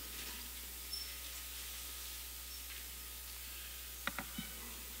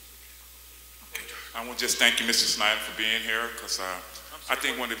 I want to just thank you, Mr. Snyder, for being here, because I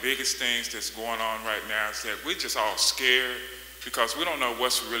think one of the biggest things that's going on right now is that we're just all scared because we don't know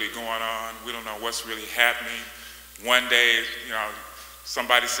what's really going on. We don't know what's really happening. One day,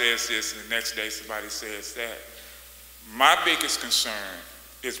 somebody says this, and the next day somebody says that. My biggest concern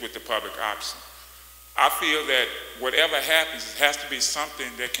is with the public option. I feel that whatever happens, it has to be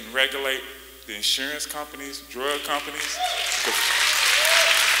something that can regulate the insurance companies, drug companies.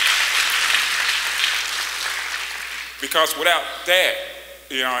 Because without that,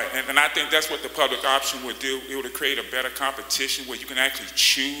 and I think that's what the public option would do. It would create a better competition where you can actually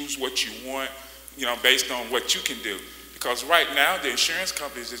choose what you want, based on what you can do. Because right now, the insurance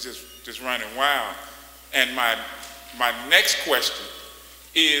companies is just running wild. And my next question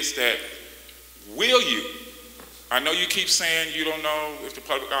is that will you? I know you keep saying you don't know if the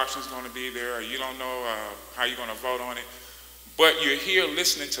public option is going to be there, or you don't know how you're going to vote on it, but you're here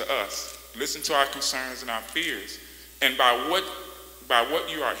listening to us, listening to our concerns and our fears, and by what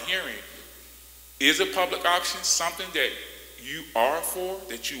you are hearing, is a public option something that you are for,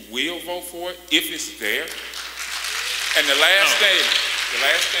 that you will vote for it if it's there? And the last thing,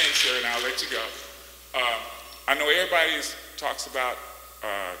 sir, and I'll let you go. I know everybody talks about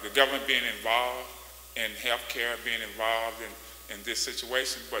the government being involved and healthcare being involved in this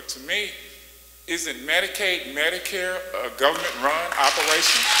situation, but to me, isn't Medicaid, Medicare a government-run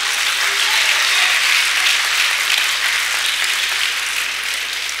operation?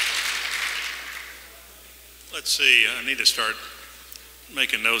 Let's see, I need to start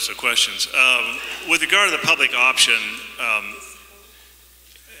making notes of questions. With regard to the public option,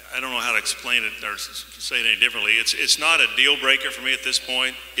 I don't know how to explain it or say it any differently. It's not a deal breaker for me at this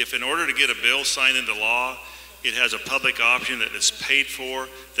point. If in order to get a bill signed into law, it has a public option that is paid for,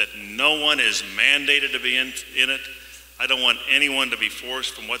 that no one is mandated to be in it, I don't want anyone to be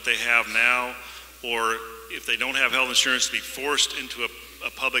forced from what they have now, or if they don't have health insurance to be forced into a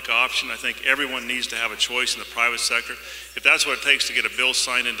public option. I think everyone needs to have a choice in the private sector. If that's what it takes to get a bill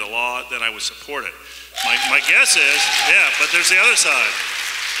signed into law, then I would support it. My guess is, yeah, but there's the other side.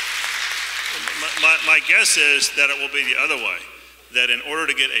 My guess is that it will be the other way, that in order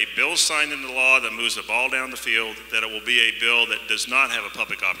to get a bill signed into law that moves the ball down the field, that it will be a bill that does not have a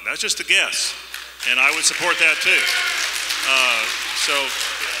public option. That's just a guess, and I would support that too.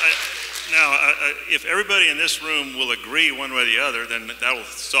 Now, if everybody in this room will agree one way or the other, then that will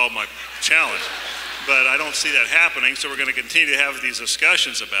solve my challenge. But I don't see that happening, so we're going to continue to have these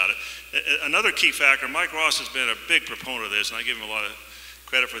discussions about it. Another key factor, Mike Ross has been a big proponent of this, and I give him a lot of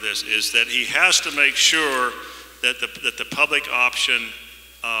credit for this, is that he has to make sure that the public option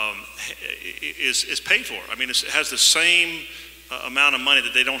is paid for. I mean, it has the same amount of money,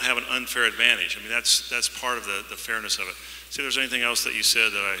 that they don't have an unfair advantage. I mean, that's part of the fairness of it. See if there's anything else that you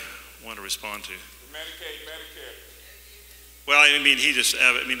said that I want to respond to. Medicaid, Medicare. Well, I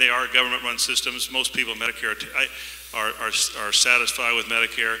mean, they are government-run systems. Most people in Medicare are satisfied with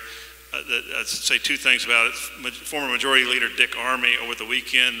Medicare. I'd say two things about it. Former Majority Leader Dick Armey over the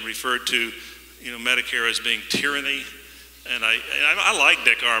weekend referred to, Medicare as being tyranny, and I like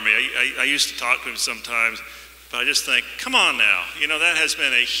Dick Armey. I used to talk to him sometimes, but I just think, come on now, that has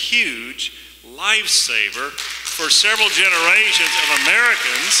been a huge lifesaver for several generations of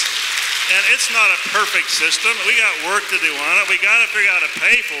Americans. And it's not a perfect system. We got work to do on it. We got to figure out how to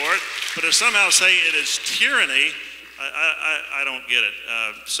pay for it. But to somehow say it is tyranny, I don't get it.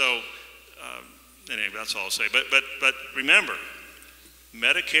 Anyway, that's all I'll say. But remember,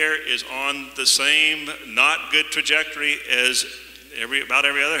 Medicare is on the same not good trajectory as about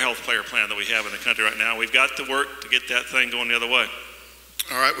every other health care plan that we have in the country right now. We've got to work to get that thing going the other way.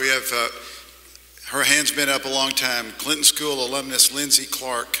 All right, we have her hand's been up a long time. Clinton School alumnus Lindsay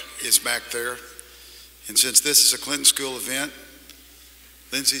Clark is back there. And since this is a Clinton School event,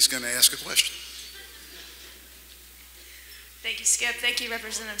 Lindsay's going to ask a question. Thank you, Skip. Thank you,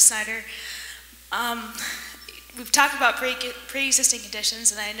 Representative Snyder. We've talked about pre-existing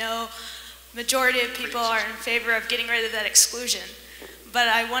conditions, and I know majority of people are in favor of getting rid of that exclusion. But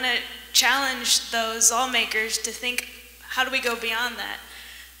I want to challenge those lawmakers to think, how do we go beyond that?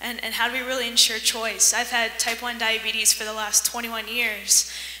 And how do we really ensure choice? I've had type 1 diabetes for the last 21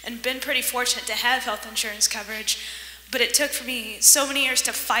 years and been pretty fortunate to have health insurance coverage, but it took for me so many years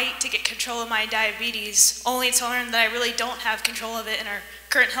to fight to get control of my diabetes, only to learn that I really don't have control of it in our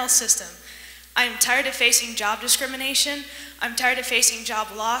current health system. I'm tired of facing job discrimination. I'm tired of facing job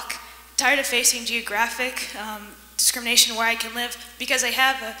lock, tired of facing geographic discrimination where I can live because I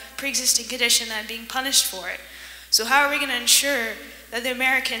have a pre-existing condition and I'm being punished for it. So how are we going to ensure that the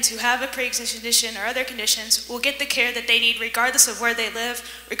Americans who have a pre-existing condition or other conditions will get the care that they need regardless of where they live,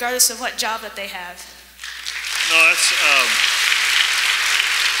 regardless of what job that they have? No, that's,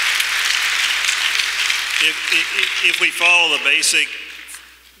 if we follow the basic,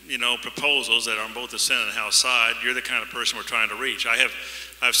 proposals that are on both the Senate and House side, you're the kind of person we're trying to reach.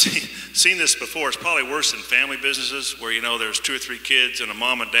 I've seen this before. It's probably worse in family businesses where, there's 2 or 3 kids and a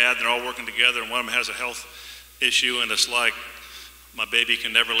mom and dad, and they're all working together, and one of them has a health issue, and it's like, my baby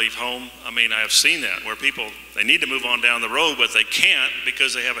can never leave home. I mean, I have seen that where people, they need to move on down the road, but they can't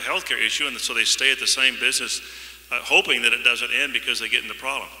because they have a health care issue, and so they stay at the same business hoping that it doesn't end because they get into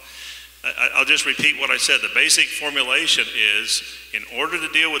problems. I'll just repeat what I said. The basic formulation is, in order to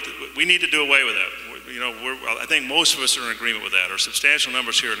deal with, we need to do away with that. I think most of us are in agreement with that, or substantial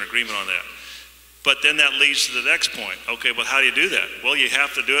numbers here are in agreement on that. But then that leads to the next point. Okay, well, how do you do that? Well, you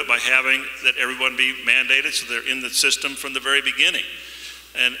have to do it by having that everyone be mandated so they're in the system from the very beginning.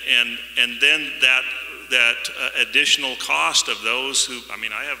 And then that additional cost of those who, I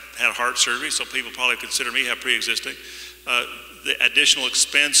mean, I have had heart surgery, so people probably consider me have pre-existing. The additional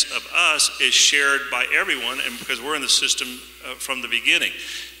expense of us is shared by everyone, and because we're in the system from the beginning.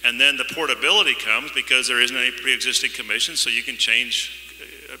 And then the portability comes because there isn't any pre-existing commission, so you can change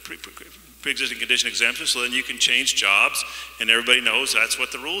pre-existing condition exemption, so then you can change jobs, and everybody knows that's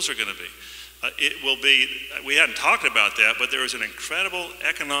what the rules are going to be. It will be, we hadn't talked about that, but there is an incredible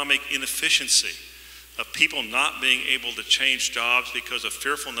economic inefficiency of people not being able to change jobs because of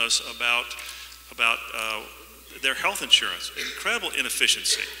fearfulness about their health insurance. Incredible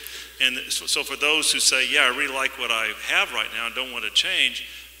inefficiency. And so for those who say, yeah, I really like what I have right now and don't want to change,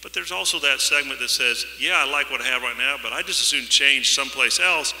 but there's also that segment that says, yeah, I like what I have right now, but I just as soon change someplace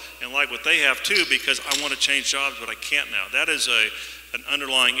else and like what they have too because I want to change jobs, but I can't now. That is an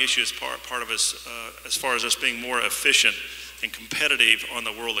underlying issue as part of us, as far as us being more efficient and competitive on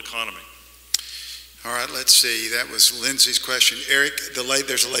the world economy. All right, let's see. That was Lindsay's question. Eric,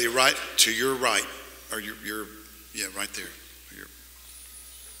 there's a lady right to your right, or yeah, right there.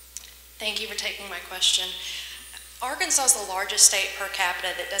 Thank you for taking my question. Arkansas is the largest state per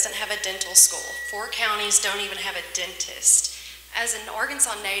capita that doesn't have a dental school. 4 counties don't even have a dentist. As an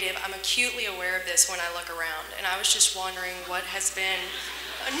Arkansas native, I'm acutely aware of this when I look around, and I was just wondering what has been,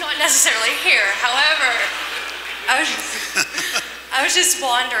 not necessarily here, however, I was just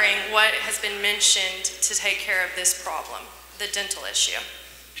wondering what has been mentioned to take care of this problem, the dental issue.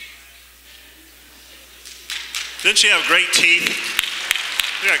 Didn't she have great teeth?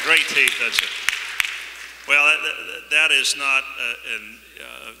 She got great teeth, doesn't she? Well, that is not,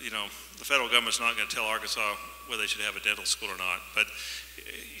 you know, the federal government's not going to tell Arkansas whether they should have a dental school or not. But,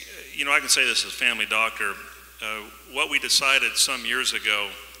 you know, I can say this as a family doctor. What we decided some years ago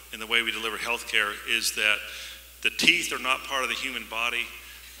in the way we deliver health care is that the teeth are not part of the human body,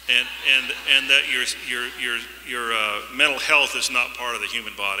 and that your mental health is not part of the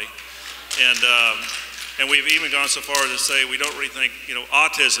human body. And we've even gone so far as to say we don't really think, you know,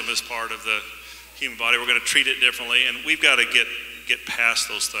 autism is part of the human body. We're going to treat it differently, and we've got to get past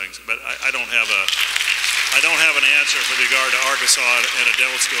those things. But I don't have an answer with regard to Arkansas and a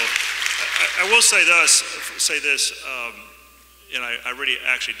dental school. I will say this, and I really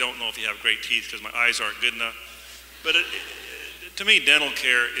actually don't know if you have great teeth because my eyes aren't good enough. But to me, dental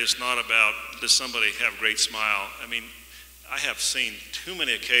care is not about does somebody have a great smile. I mean, I have seen too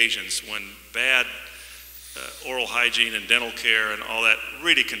many occasions when bad oral hygiene and dental care and all that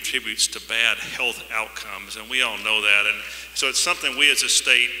really contributes to bad health outcomes, and we all know that. And so it's something we as a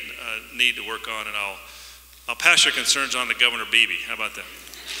state need to work on, and I'll pass your concerns on to Governor Beebe. How about that?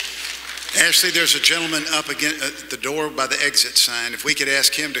 Ashley, there's a gentleman up again at the door by the exit sign. If we could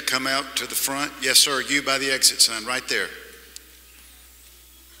ask him to come out to the front. Yes, sir, you by the exit sign, right there.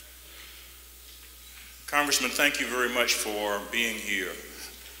 Congressman, thank you very much for being here.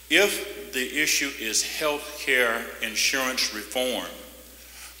 If the issue is health care insurance reform,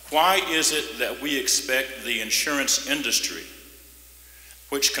 why is it that we expect the insurance industry,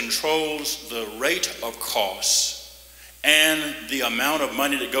 which controls the rate of costs and the amount of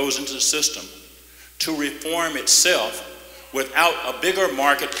money that goes into the system, to reform itself without a bigger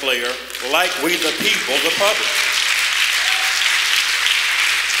market player like we the people, the public?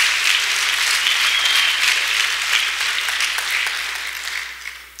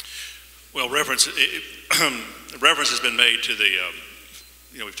 Well, reference has been made to the,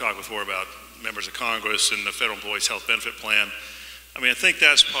 you know, we've talked before about members of Congress and the Federal Employees Health Benefit Plan. I mean, I think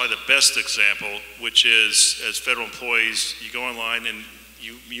that's probably the best example, which is as federal employees, you go online and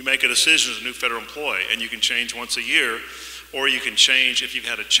you make a decision as a new federal employee, and you can change once a year, or you can change if you've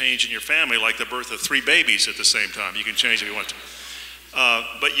had a change in your family, like the birth of 3 babies at the same time. You can change if you want to.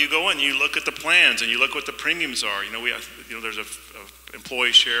 But you go and you look at the plans and you look what the premiums are. You know, there's a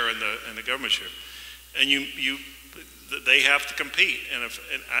employee share and the government share, and they have to compete.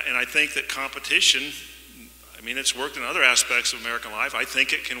 And I think that competition, I mean, it's worked in other aspects of American life. I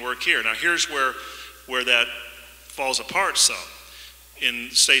think it can work here. Now, here's where that falls apart some. In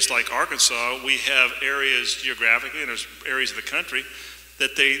states like Arkansas, we have areas geographically, and there's areas of the country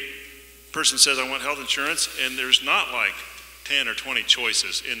that person says, I want health insurance, and there's not like 10 or 20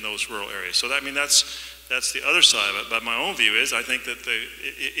 choices in those rural areas. So that, I mean, that's the other side of it. But my own view is I think that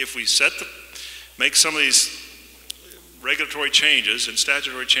if we make some of these regulatory changes and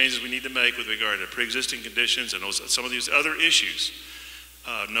statutory changes we need to make with regard to pre-existing conditions and some of these other issues,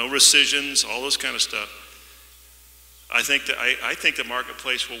 no rescissions, all those kind of stuff, I think the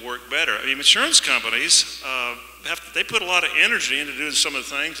marketplace will work better. I mean, insurance companies they put a lot of energy into doing some of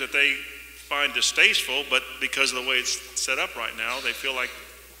the things that they find distasteful, but because of the way it's set up right now, they feel like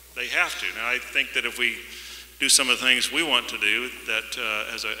they have to. Now, I think that if we do some of the things we want to do, that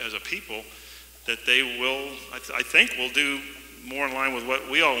as a people, that they will, I think, will do more in line with what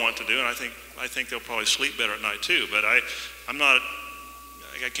we all want to do, and I think they'll probably sleep better at night too. But I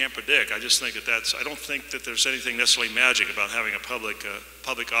can't predict. I just think I don't think that there's anything necessarily magic about having a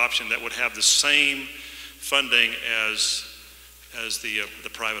public option that would have the same funding as the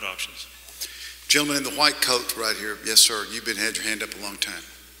private options. Gentleman in the white coat right here. Yes, sir. You've had your hand up a long time.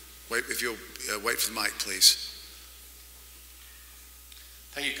 Wait, if you'll wait for the mic, please.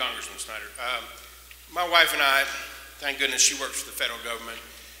 Thank you, Congressman Snyder. My wife and I, thank goodness she works for the federal government,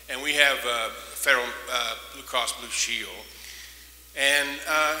 and we have federal Blue Cross Blue Shield. And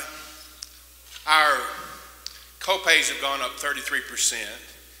our co-pays have gone up 33%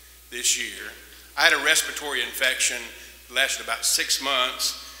 this year. I had a respiratory infection that lasted about 6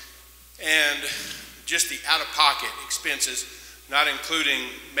 months, and just the out-of-pocket expenses, not including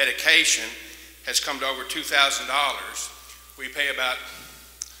medication, has come to over $2,000. We pay about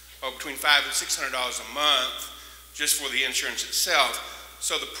between $500 and $600 a month just for the insurance itself.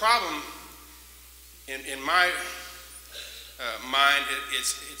 So the problem in my mind,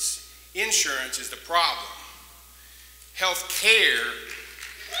 it's insurance is the problem. Health care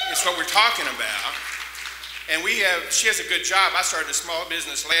is what we're talking about. And she has a good job. I started a small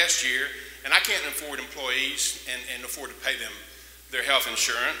business last year, and I can't afford employees and afford to pay them their health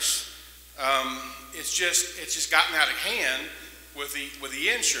insurance. It's just gotten out of hand with the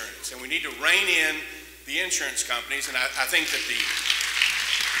insurance, and we need to rein in the insurance companies. And I think that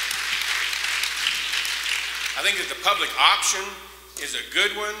the public option is a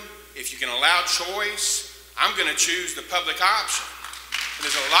good one. If you can allow choice, I'm going to choose the public option. And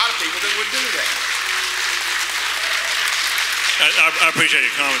there's a lot of people that would do that. I appreciate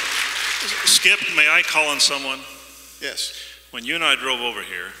your comment. Skip, may I call on someone? Yes. When you and I drove over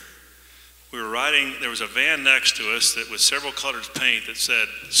here, we were riding, there was a van next to us that with several colors of paint that said,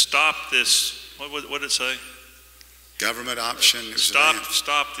 stop this, what did it say? Government option. Stop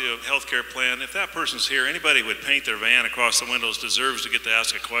the health care plan. If that person's here, anybody who would paint their van across the windows deserves to get to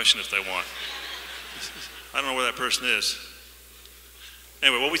ask a question if they want. I don't know where that person is.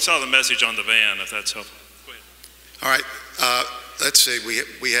 Anyway, well, we saw the message on the van, if that's helpful. Go ahead. All right, let's see,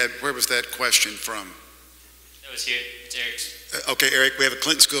 we had, where was that question from? That was here, it's Eric's. Okay, Eric, we have a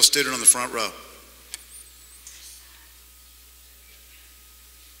Clinton School student on the front row.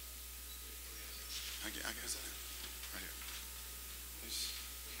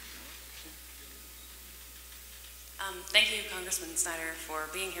 Thank you, Congressman Snyder, for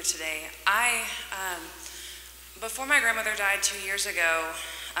being here today. Before my grandmother died 2 years ago,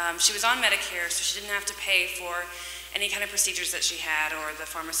 she was on Medicare, so she didn't have to pay for any kind of procedures that she had or the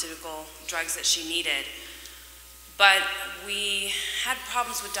pharmaceutical drugs that she needed. But we had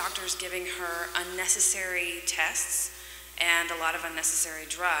problems with doctors giving her unnecessary tests and a lot of unnecessary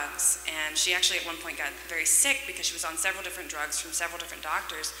drugs. And she actually at one point got very sick because she was on several different drugs from several different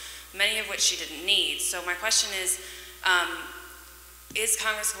doctors, many of which she didn't need. So my question is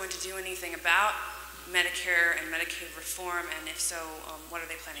Congress going to do anything about Medicare and Medicaid reform? And if so, what are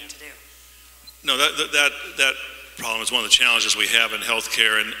they planning to do? No, that problem is one of the challenges we have in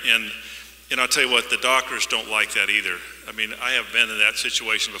healthcare, and I'll tell you what, the doctors don't like that either. I mean, I have been in that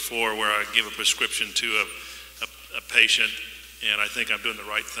situation before where I give a prescription to a patient and I think I'm doing the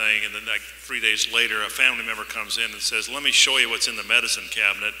right thing, and then like 3 days later a family member comes in and says, let me show you what's in the medicine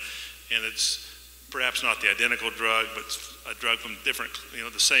cabinet, and it's perhaps not the identical drug, but a drug from different,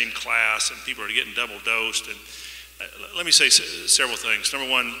 the same class, and people are getting double dosed. And let me say several things. Number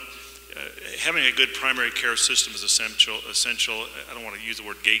one, having a good primary care system is essential. I don't want to use the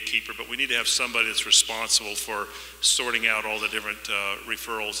word gatekeeper, but we need to have somebody that's responsible for sorting out all the different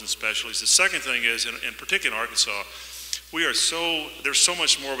referrals and specialties. The second thing is, in particular in Arkansas, there's so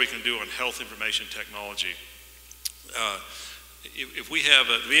much more we can do on health information technology. If we have,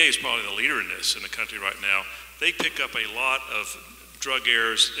 the VA is probably the leader in this in the country right now. They pick up a lot of drug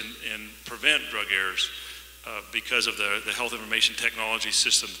errors and prevent drug errors because of the health information technology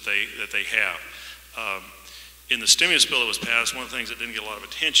system that they have. In the stimulus bill that was passed, one of the things that didn't get a lot of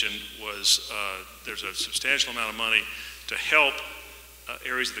attention was there's a substantial amount of money to help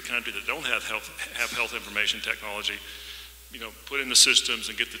areas of the country that don't have health information technology, put in the systems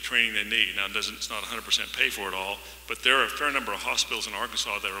and get the training they need. Now, it's not 100% pay for it all, but there are a fair number of hospitals in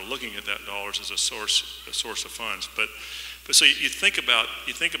Arkansas that are looking at that dollars as a source of funds. But But so you think about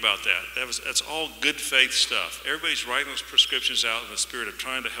that. That's all good faith stuff. Everybody's writing those prescriptions out in the spirit of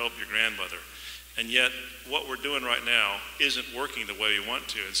trying to help your grandmother. And yet, what we're doing right now isn't working the way we want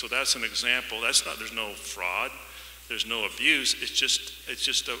to. And so that's an example. There's no fraud, there's no abuse. It's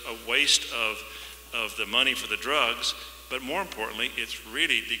just a waste of the money for the drugs. But more importantly, it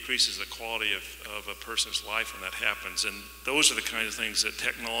really decreases the quality of a person's life when that happens. And those are the kinds of things that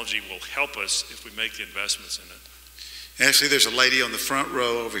technology will help us if we make the investments in it. Actually, there's a lady on the front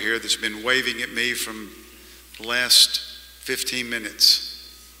row over here that's been waving at me from the last 15 minutes.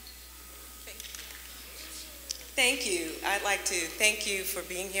 Thank you. I'd like to thank you for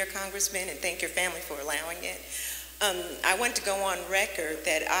being here, Congressman, and thank your family for allowing it. I want to go on record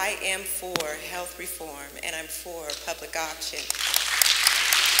that I am for health reform and I'm for public option.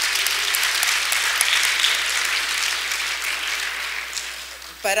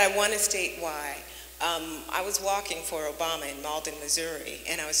 But I want to state why. I was walking for Obama in Malden, Missouri,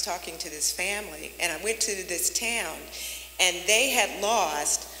 and I was talking to this family, and I went to this town, and they had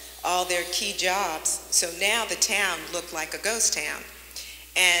lost all their key jobs, so now the town looked like a ghost town.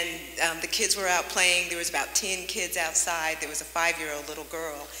 And the kids were out playing. There was about 10 kids outside. There was a 5-year-old little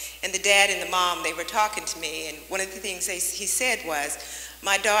girl. And the dad and the mom, they were talking to me, and one of the things he said was,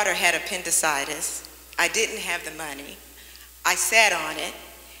 my daughter had appendicitis. I didn't have the money. I sat on it,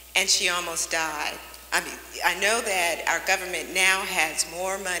 and she almost died. I mean, I know that our government now has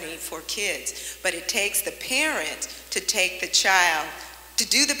more money for kids, but it takes the parent to take the child, to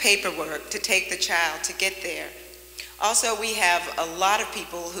do the paperwork, to take the child to get there. Also, we have a lot of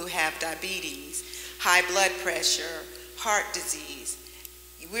people who have diabetes, high blood pressure, heart disease.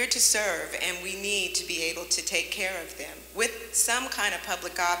 We're to serve, and we need to be able to take care of them. With some kind of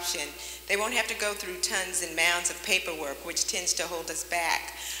public option, they won't have to go through tons and mounds of paperwork, which tends to hold us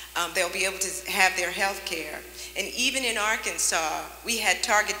back. They'll be able to have their health care. And even in Arkansas, we had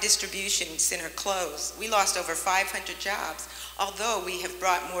Target Distribution Center closed. We lost over 500 jobs. Although we have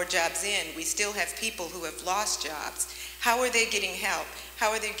brought more jobs in, we still have people who have lost jobs. How are they getting help?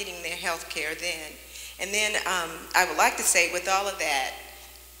 How are they getting their health care then? And then I would like to say, with all of that,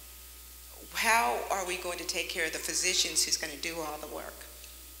 how are we going to take care of the physicians who's going to do all the work?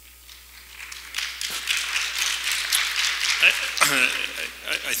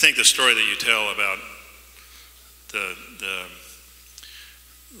 I think the story that you tell about the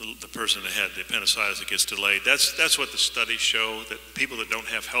person that had the appendicitis that gets delayed, that's what the studies show, that people that don't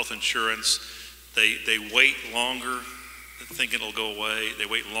have health insurance, they wait longer, thinking it'll go away, they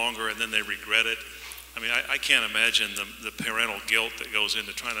wait longer and then they regret it. I mean, I can't imagine the parental guilt that goes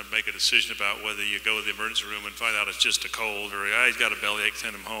into trying to make a decision about whether you go to the emergency room and find out it's just a cold, or he's got a bellyache,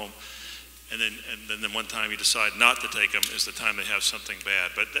 send him home. And then one time you decide not to take them is the time they have something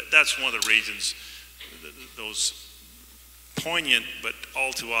bad. But that's one of the reasons, those poignant but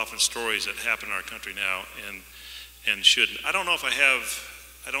all too often stories that happen in our country now and shouldn't. I don't know if I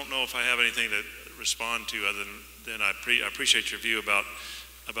have anything to respond to other than I appreciate your view about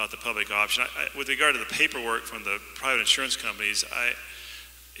the public option. With regard to the paperwork from the private insurance companies,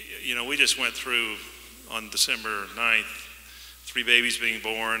 we just went through on December 9th, 3 babies being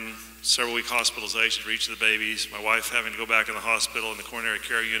born, several week hospitalization for each of the babies, my wife having to go back in the hospital in the coronary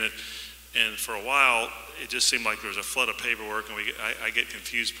care unit, and for a while it just seemed like there was a flood of paperwork, and I get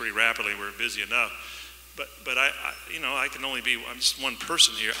confused pretty rapidly. We're busy enough, but I can only be, I'm just one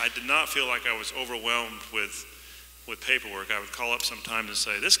person here. I did not feel like I was overwhelmed with paperwork. I would call up sometimes and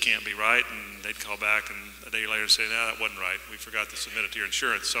say, this can't be right, and they'd call back and a day later say, no, that wasn't right. We forgot to submit it to your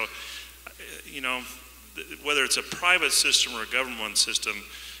insurance. So, whether it's a private system or a government system,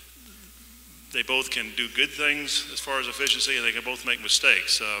 they both can do good things as far as efficiency, and they can both make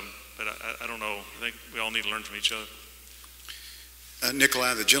mistakes. But I don't know. I think we all need to learn from each other.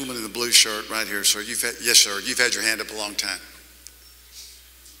 Nikolai, the gentleman in the blue shirt right here, sir. Yes, sir. You've had your hand up a long time.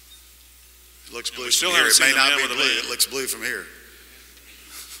 It looks blue from here. It may not be blue. It looks blue from here.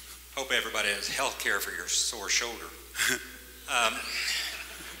 Hope everybody has health care for your sore shoulder. I'm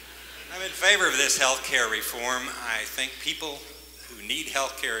in favor of this health care reform. I think people who need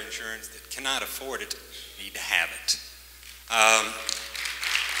health care insurance that cannot afford it need to have it.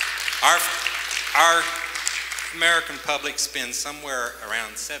 Our American public spends somewhere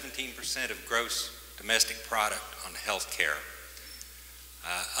around 17% of gross domestic product on health care.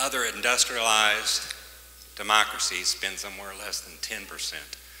 Other industrialized democracies spend somewhere less than 10%.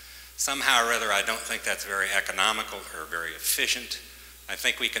 Somehow or other, I don't think that's very economical or very efficient. I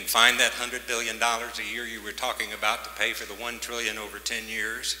think we can find that $100 billion a year you were talking about to pay for the $1 trillion over 10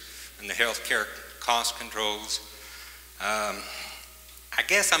 years and the health care cost controls. I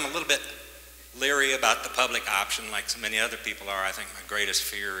guess I'm a little bit leery about the public option like so many other people are. I think my greatest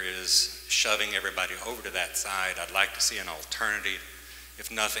fear is shoving everybody over to that side. I'd like to see an alternative, if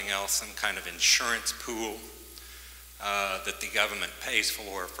nothing else, some kind of insurance pool that the government pays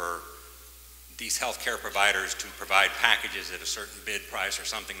for these healthcare providers to provide packages at a certain bid price or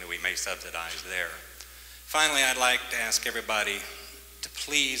something that we may subsidize there. Finally, I'd like to ask everybody to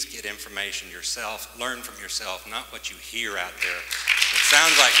please get information yourself, learn from yourself, not what you hear out there. It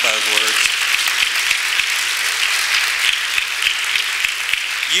sounds like buzzwords.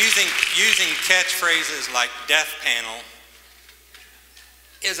 Using catchphrases like death panel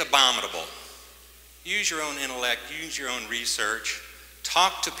is abominable. Use your own intellect, use your own research,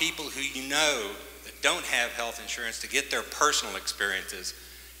 talk to people who you know that don't have health insurance to get their personal experiences.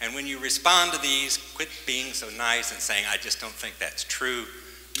 And when you respond to these, quit being so nice and saying, I just don't think that's true.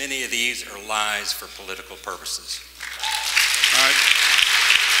 Many of these are lies for political purposes. All right.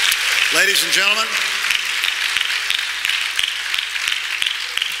 Ladies and gentlemen,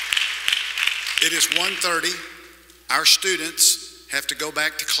 it is 1:30. Our students have to go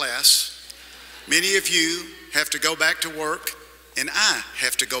back to class. Many of you have to go back to work, and I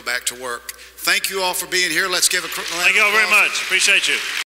have to go back to work. Thank you all for being here. Let's give a round of applause. Thank you all very much. Appreciate you.